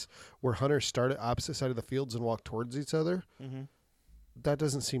geese, where hunters start at opposite side of the fields and walk towards each other. Mm-hmm. That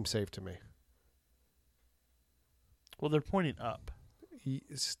doesn't seem safe to me. Well, they're pointing up.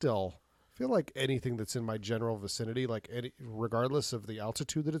 Still, I feel like anything that's in my general vicinity, like regardless of the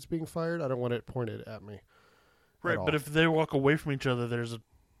altitude that it's being fired, I don't want it pointed at me. Right, but if they walk away from each other, there's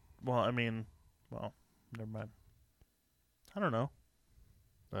never mind. I don't know.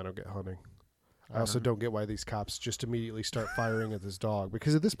 I don't get hunting. I also don't get why these cops just immediately start firing at this dog,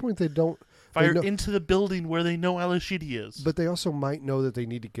 because at this point they don't fire into the building where they know Ali Sheedy is. But they also might know that they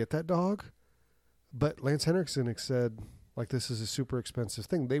need to get that dog. But Lance Henriksen had said, like, this is a super expensive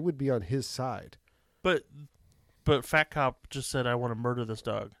thing. They would be on his side. But Fat Cop just said, I want to murder this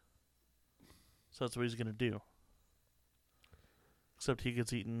dog. So that's what he's going to do. Except he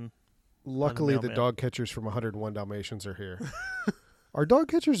gets eaten. Luckily, the dog catchers from 101 Dalmatians are here. Are dog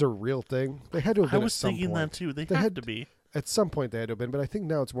catchers a real thing? They had to have been at some point. I was thinking that too. They had to be. At some point they had to have been, but I think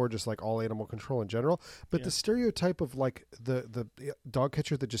now it's more just like all animal control in general. But the stereotype of, like, the dog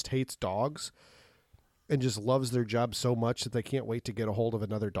catcher that just hates dogs and just loves their job so much that they can't wait to get a hold of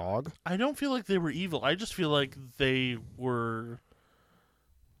another dog. I don't feel like they were evil. I just feel like they were...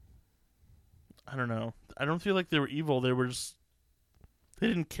 I don't know. I don't feel like they were evil. They were just... They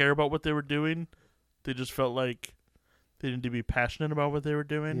didn't care about what they were doing. They just felt like they needed to be passionate about what they were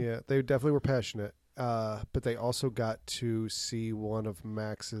doing. Yeah, they definitely were passionate. But they also got to see one of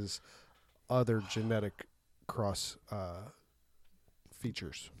Max's other genetic cross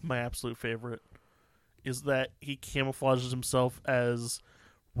features. My absolute favorite is that he camouflages himself as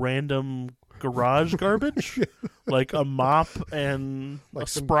random garage garbage, like a mop and like a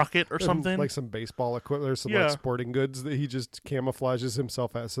sprocket or something, like some baseball equipment or some like sporting goods that he just camouflages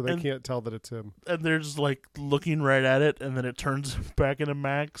himself as, so they can't tell that it's him. And they're just like looking right at it, and then it turns back into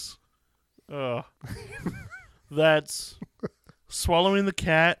Max. That's Swallowing the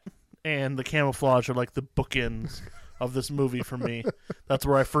Cat and the camouflage are like the bookends of this movie for me. That's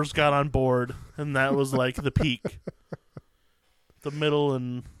where I first got on board, and that was like the peak. The middle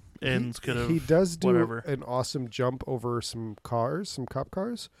and ends could have. He does do whatever. An awesome jump over some cars, some cop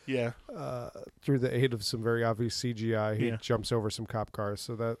cars. Yeah. Through the aid of some very obvious CGI, he jumps over some cop cars.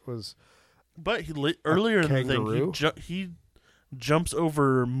 So that was. But earlier in the thing, he jumps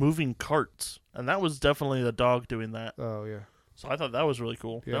over moving carts, and that was definitely the dog doing that. Oh yeah. So I thought that was really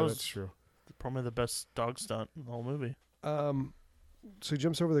cool. Yeah, that's true. Probably the best dog stunt in the whole movie. So he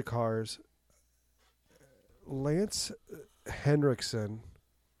jumps over the cars. Lance Henriksen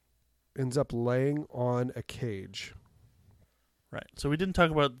ends up laying on a cage. Right. So we didn't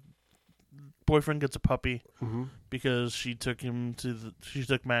talk about boyfriend gets a puppy because she took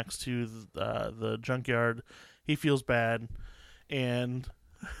Max to the junkyard. He feels bad, and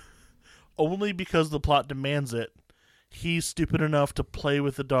only because the plot demands it, he's stupid enough to play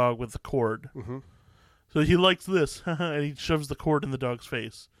with the dog with the cord. Mm-hmm. So he likes this, and he shoves the cord in the dog's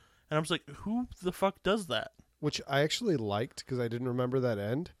face. And I'm just like, who the fuck does that? which I actually liked because I didn't remember that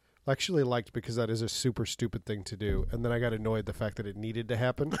end. I actually liked because that is a super stupid thing to do. And then I got annoyed the fact that it needed to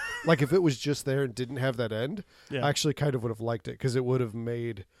happen. Like if it was just there and didn't have that end, Yeah. I actually kind of would have liked it because it would have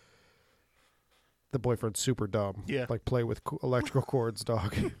made the boyfriend super dumb. Yeah. Like play with electrical cords,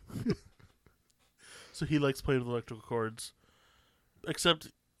 dog. So he likes playing with electrical cords.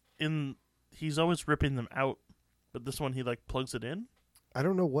 Except he's always ripping them out. But this one he like plugs it in. I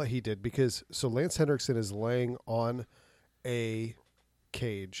don't know what he did because so Lance Henriksen is laying on a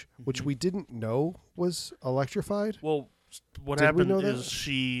cage, which we didn't know was electrified. Well, what Did we happened know that? is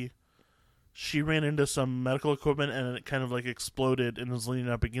she ran into some medical equipment and it kind of like exploded and was leaning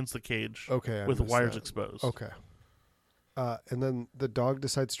up against the cage Okay, I with missed wires that. exposed. Okay. And then the dog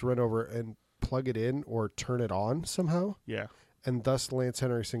decides to run over and plug it in or turn it on somehow, Yeah. and thus Lance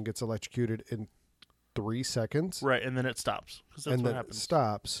Henriksen gets electrocuted in 3 seconds, Right, and then it stops. Because that's and what then it happens.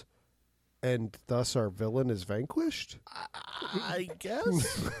 stops, and thus our villain is vanquished. I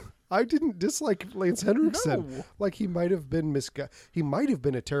guess. I didn't dislike Lance Henriksen. No. Like he might have been he might have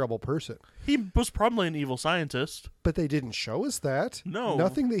been a terrible person, He was probably an evil scientist. but they didn't show us that. No.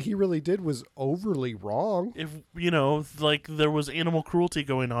 Nothing that he really did was overly wrong. If, like there was animal cruelty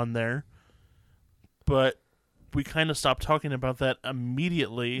going on there. But we kind of stopped talking about that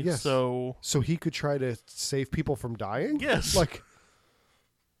immediately. Yes. So, So he could try to save people from dying? yes. Like,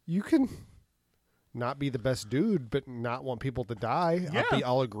 you can not be the best dude, but not want people to die. Yeah.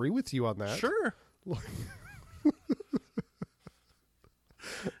 I'll agree with you on that. Sure.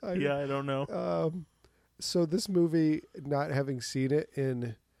 I- Yeah, I don't know. So this movie, not having seen it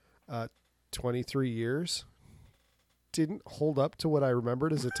in 23 years, didn't hold up to what I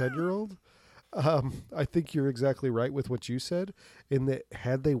remembered as a 10-year-old. I think you're exactly right with what you said, in that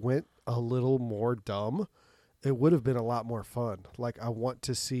had they went a little more dumb, it would have been a lot more fun. Like, I want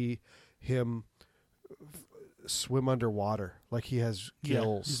to see him swim underwater, like he has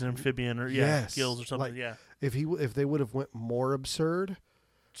gills. Yeah, he's an amphibian or Yes. gills or something. Like, yeah. If they would have went more absurd,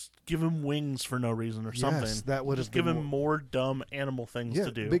 Just give him wings for no reason or something. yes, that would Just have give been him more dumb animal things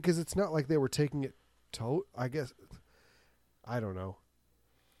to do. because it's not like they were taking it I guess, I don't know.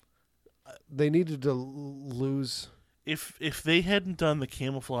 They needed to lose. If they hadn't done the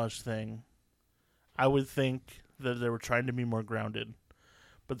camouflage thing, I would think that they were trying to be more grounded.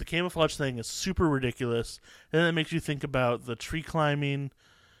 But the camouflage thing is super ridiculous, and then it makes you think about the tree climbing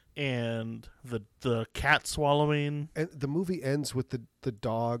and the cat swallowing. And the movie ends with the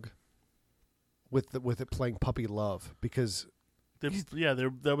dog with it playing Puppy Love, because That was they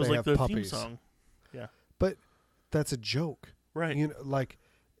like have the theme puppies. song. Yeah, but that's a joke. right. You know, like,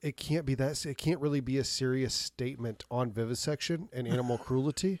 it can't be that. It can't really be a serious statement on vivisection and animal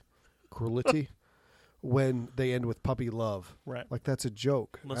cruelty when they end with puppy love. Right. Like, that's a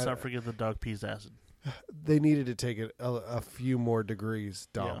joke. Let's not forget the dog pees acid. They needed to take it a few more degrees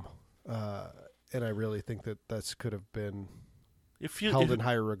dumb. And I really think that could have been held in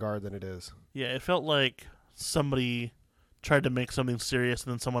higher regard than it is. Yeah, it felt like somebody tried to make something serious,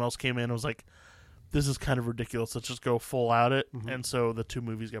 and then someone else came in and was like, "This is kind of ridiculous. Let's just go full out it." Mhm. And so the two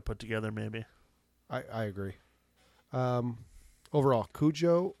movies got put together. Maybe. I agree. Overall,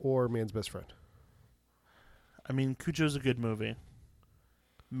 Cujo or Man's Best Friend? I mean, Cujo's a good movie.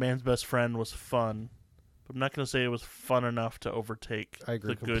 Man's Best Friend was fun, but I'm not going to say it was fun enough to overtake I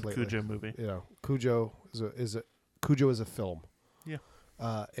agree the good completely. Cujo movie. You know, Cujo is a film.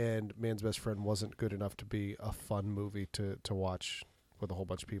 Yeah. And Man's Best Friend wasn't good enough to be a fun movie to watch with a whole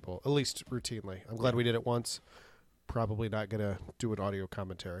bunch of people, at least routinely. I'm glad we did it once. Probably not going to do an audio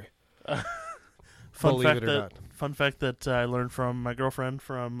commentary. Fun Believe it or not. Fun fact that I learned from my girlfriend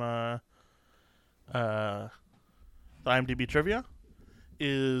from the IMDb trivia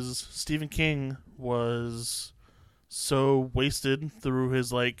is Stephen King was so wasted through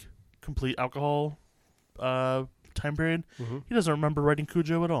his like complete alcohol time period. Mm-hmm. He doesn't remember writing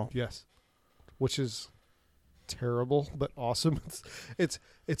Cujo at all. Yes. Which is terrible, but awesome.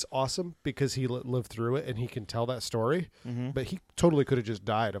 It's awesome because he lived through it and he can tell that story. Mm-hmm. But he totally could have just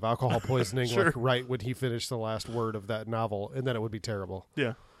died of alcohol poisoning Sure. like right when he finished the last word of that novel, and then it would be terrible.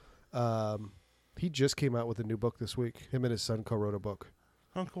 Yeah. He just came out with a new book this week. Him and his son co-wrote a book.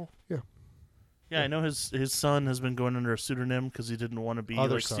 Oh, cool. Yeah. Yeah, I know his son has been going under a pseudonym because he didn't want to be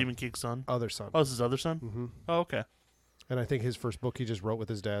Other like son. Stephen King's son. Other son. Oh, it's his other son? Mm-hmm. Oh, okay. And I think his first book he just wrote with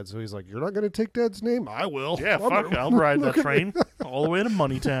his dad. So he's like, "You're not going to take Dad's name? I will. Yeah, fuck it. I'll ride that train all the way to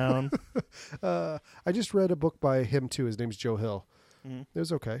Moneytown. I just read a book by him too. His name's Joe Hill. Mhm. It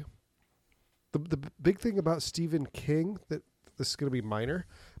was okay. The big thing about Stephen King, that this is going to be minor,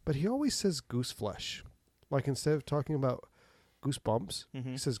 but he always says goose flesh. Like, instead of talking about Goosebumps.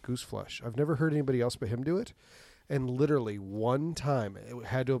 Mhm. He says Gooseflesh. I've never heard anybody else but him do it. And literally one time, it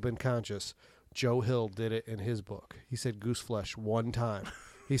had to have been conscious, Joe Hill did it in his book. He said Gooseflesh one time.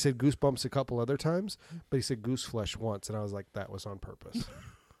 He said Goosebumps a couple other times, but he said Gooseflesh once, and I was like, that was on purpose.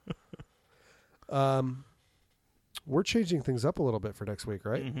 We're changing things up a little bit for next week,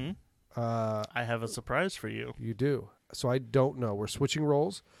 right? Mm-hmm. I have a surprise for you. You do. So I don't know. We're switching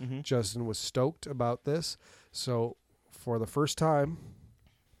roles. Mm-hmm. Justin was stoked about this. So for the first time,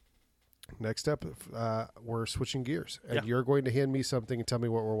 next up, we're switching gears. And Yeah. you're going to hand me something and tell me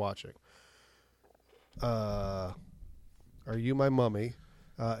what we're watching. Are You My Mummy?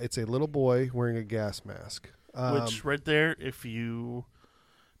 It's a little boy wearing a gas mask. Which, right there, if you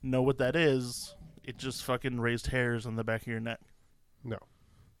know what that is, it just fucking raised hairs on the back of your neck. No.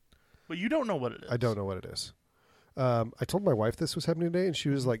 But you don't know what it is. I don't know what it is. I told my wife this was happening today, and she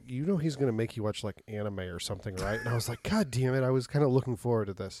was like, you know he's going to make you watch, like, anime or something, right? And I was like, God damn it, I was kind of looking forward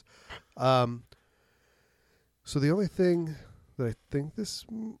to this. So the only thing that I think there's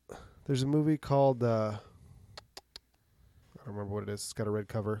a movie called, I don't remember what it is. It's got a red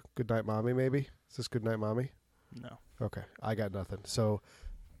cover. Goodnight Mommy, maybe? Is this Goodnight Mommy? No. Okay, I got nothing. So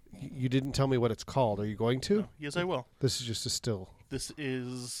you didn't tell me what it's called. Are you going to? No. Yes, I will. This is just a still. This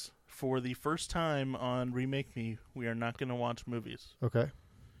is, for the first time on Remake Me, we are not going to watch movies. Okay.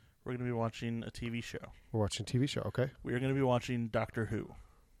 We're going to be watching a TV show. We're watching a TV show. Okay. We are going to be watching Doctor Who.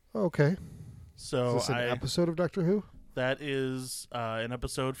 Okay. So Is this an episode of Doctor Who? That is an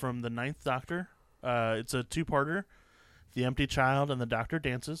episode from the Ninth Doctor. It's a two-parter. The Empty Child and the Doctor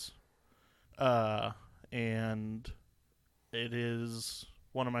Dances. And it is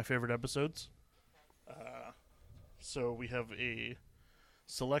one of my favorite episodes. So we have a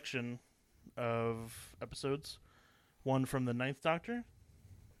selection of episodes. One from the Ninth Doctor,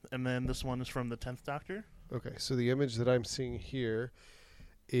 and then this one is from the 10th Doctor. Okay, so the image that I'm seeing here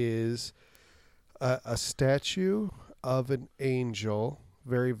is a statue of an angel,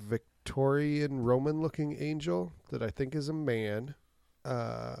 very Victorian Roman-looking angel that I think is a man,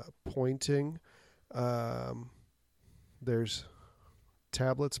 pointing. There's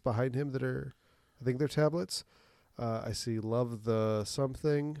tablets behind him that are, I think they're tablets. I see love the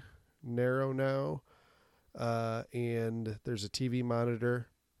something, narrow now, and there's a TV monitor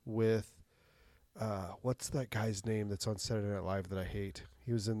with, what's that guy's name that's on Saturday Night Live that I hate?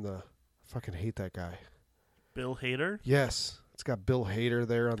 He was in the, I fucking hate that guy. Bill Hader? Yes, it's got Bill Hader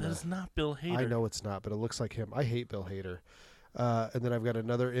there on That is not Bill Hader. I know it's not, but it looks like him. I hate Bill Hader. And then I've got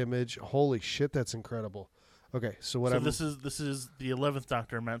another image. Holy shit, that's incredible. Okay, so what this is the 11th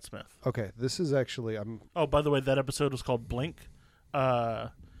Doctor, Matt Smith. Okay, this is actually Oh, by the way, that episode was called Blink.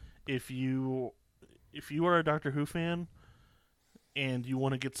 If you are a Doctor Who fan and you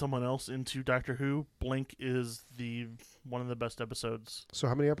want to get someone else into Doctor Who, Blink is one of the best episodes. So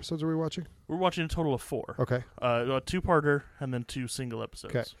how many episodes are we watching? We're watching a total of 4. Okay. A two-parter and then 2 single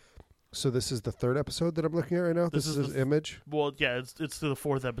episodes. Okay. So this is the third episode that I'm looking at right now? This is his image? Well, yeah, it's the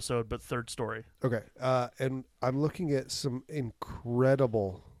 4th episode, but third story. Okay. And I'm looking at some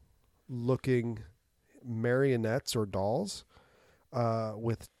incredible looking marionettes or dolls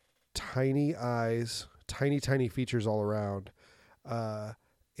with tiny eyes, tiny features all around.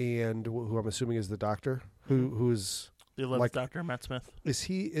 And who I'm assuming is the Doctor, who's the 11th like, Doctor, Matt Smith. Is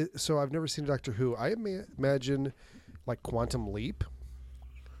he? So I've never seen Doctor Who. I imagine like Quantum Leap.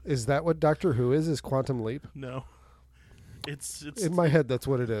 Is that what Doctor Who is? Is Quantum Leap? No, it's in my head. That's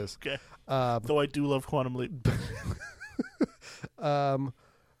what it is. Okay. Though I do love Quantum Leap. I'm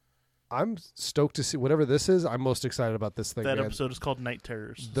stoked to see whatever this is. I'm most excited about this thing. That man. episode is called Night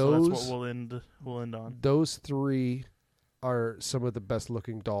Terrors. Those, so that's what we'll end on. Those 3 are some of the best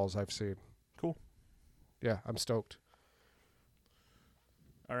looking dolls I've seen. Cool. Yeah, I'm stoked.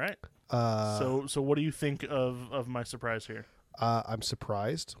 All right. So what do you think of my surprise here? I'm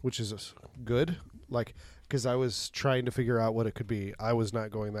surprised, which is good. Like, because I was trying to figure out what it could be. I was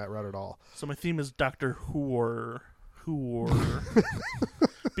not going that route at all. So my theme is Doctor Who.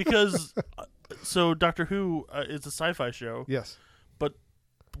 Because so Doctor Who is a sci-fi show. Yes. But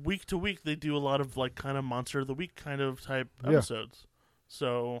week to week they do a lot of like kind of Monster of the Week kind of type episodes.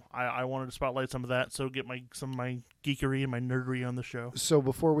 So I wanted to spotlight some of that, so get some of my geekery and my nerdery on the show. So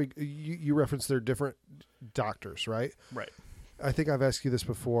before you referenced their different doctors, right? Right. I think I've asked you this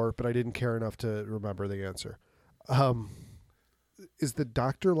before, but I didn't care enough to remember the answer. Is the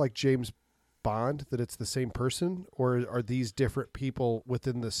Doctor like James Bond, that it's the same person, or are these different people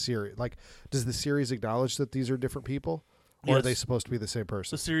within the series? Like, does the series acknowledge that these are different people, or are they supposed to be the same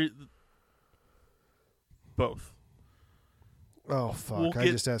person? The series, both. Oh, fuck. We'll I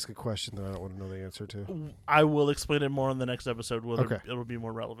get- just asked a question that I don't want to know the answer to. I will explain it more in the next episode. Whether Okay. it'll be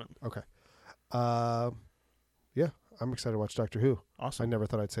more relevant. Okay. Yeah, I'm excited to watch Doctor Who. I Awesome. never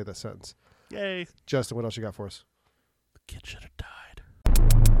thought I'd say that sentence. Yay. Justin, what else you got for us? The kid should have died.